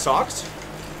change my socks.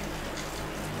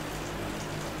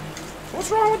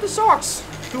 What's wrong with the socks?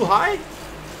 Too high?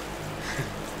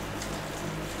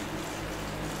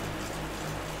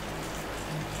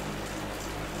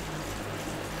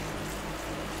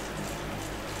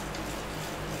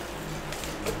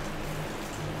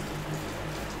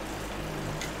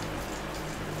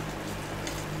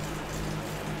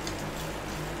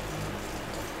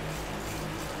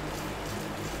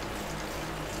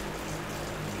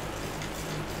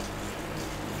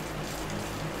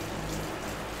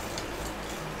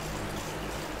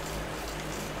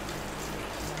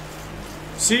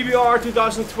 CBR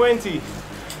 2020.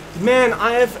 Man,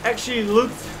 I have actually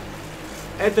looked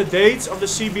at the dates of the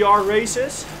CBR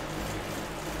races.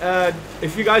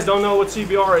 If you guys don't know what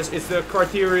CBR is, it's the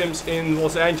criteriums in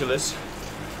Los Angeles.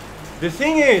 The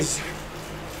thing is,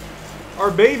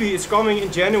 our baby is coming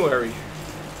in January.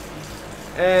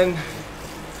 And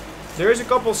there's a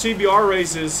couple CBR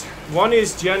races. One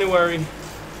is January,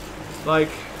 like,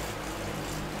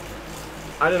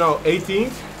 I don't know,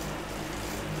 18th.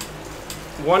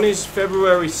 One is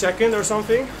February 2nd or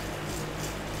something.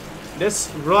 That's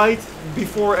right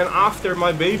before and after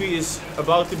my baby is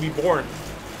about to be born.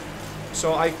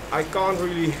 So I can't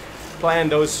really plan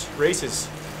those races.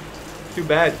 Too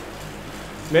bad.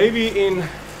 Maybe in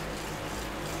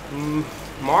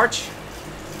March.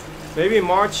 Maybe in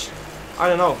March. I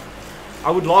don't know. I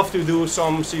would love to do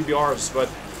some CBRs, but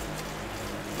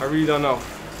I really don't know.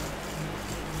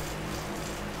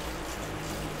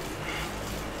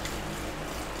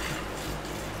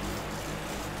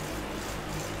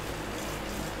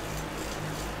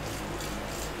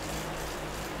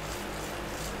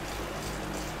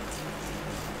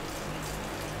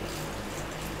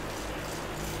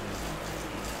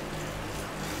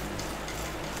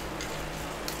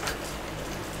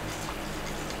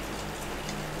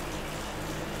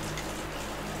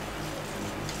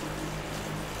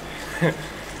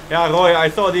 Yeah, Roy, I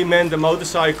thought he meant the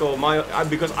motorcycle.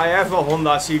 Because I have a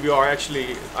Honda CBR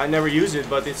actually. I never use it,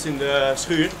 but it's in the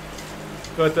schuur.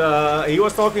 But he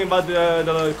was talking about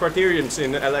the criteriums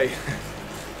in LA.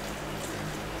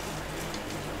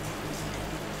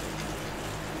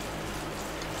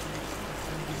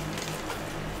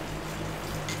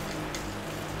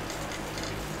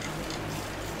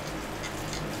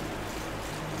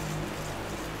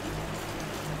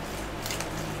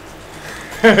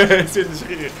 It's in the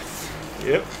schuur.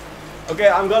 Yep. Okay,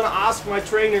 I'm gonna ask my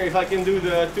trainer if I can do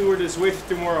the Tour de ZWIFT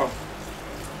tomorrow.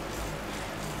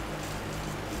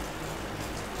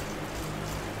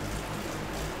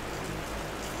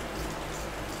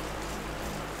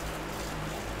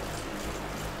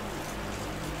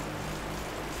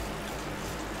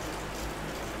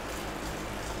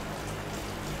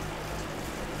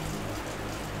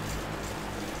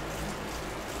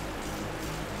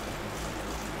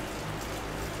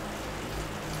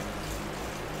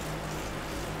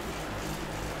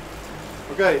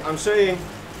 Okay, I'm saying,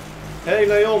 hey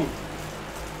Leon,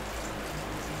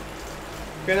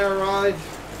 can I ride?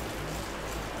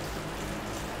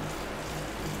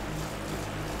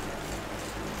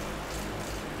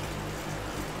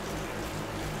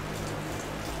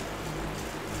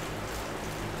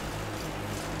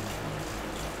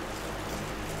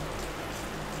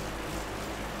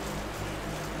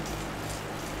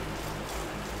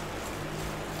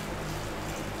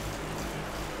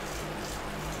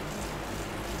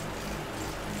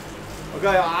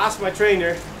 Okay, I asked my trainer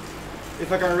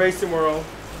if I can race tomorrow,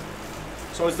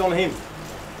 so it's on him.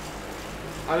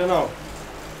 I don't know.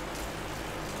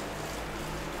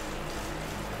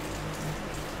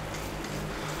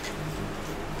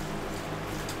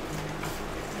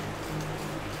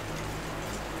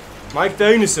 Mike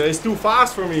Teunissen is too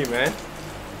fast for me, man.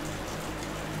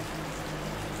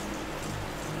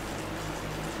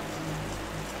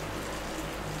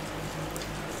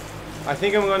 I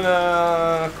think I'm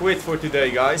gonna quit for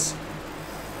today, guys.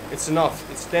 It's enough.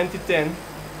 It's 10 to 10.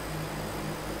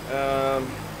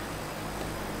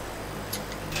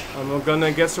 I'm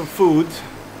gonna get some food.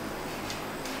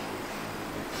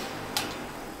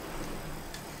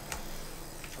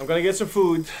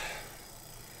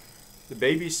 The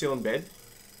baby is still in bed.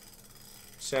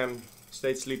 Sam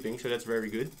stayed sleeping, so that's very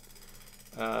good.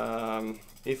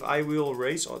 If I will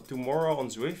race tomorrow on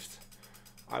ZWIFT,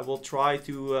 I will try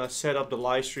to set up the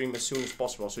live stream as soon as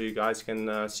possible so you guys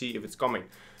can see if it's coming.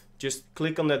 Just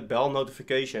click on that bell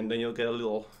notification, then you'll get a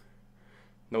little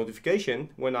notification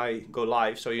when I go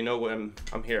live, so you know when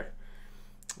I'm here.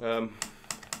 I'm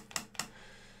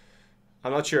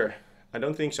not sure. I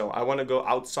don't think so. I want to go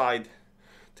outside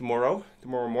tomorrow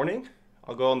morning.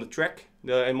 I'll go on the track,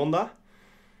 the Emonda,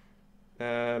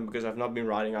 because I've not been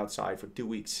riding outside for 2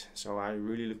 weeks. So I'm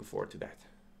really looking forward to that.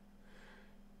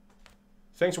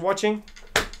 Thanks for watching.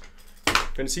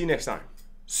 Gonna see you next time.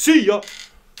 See ya!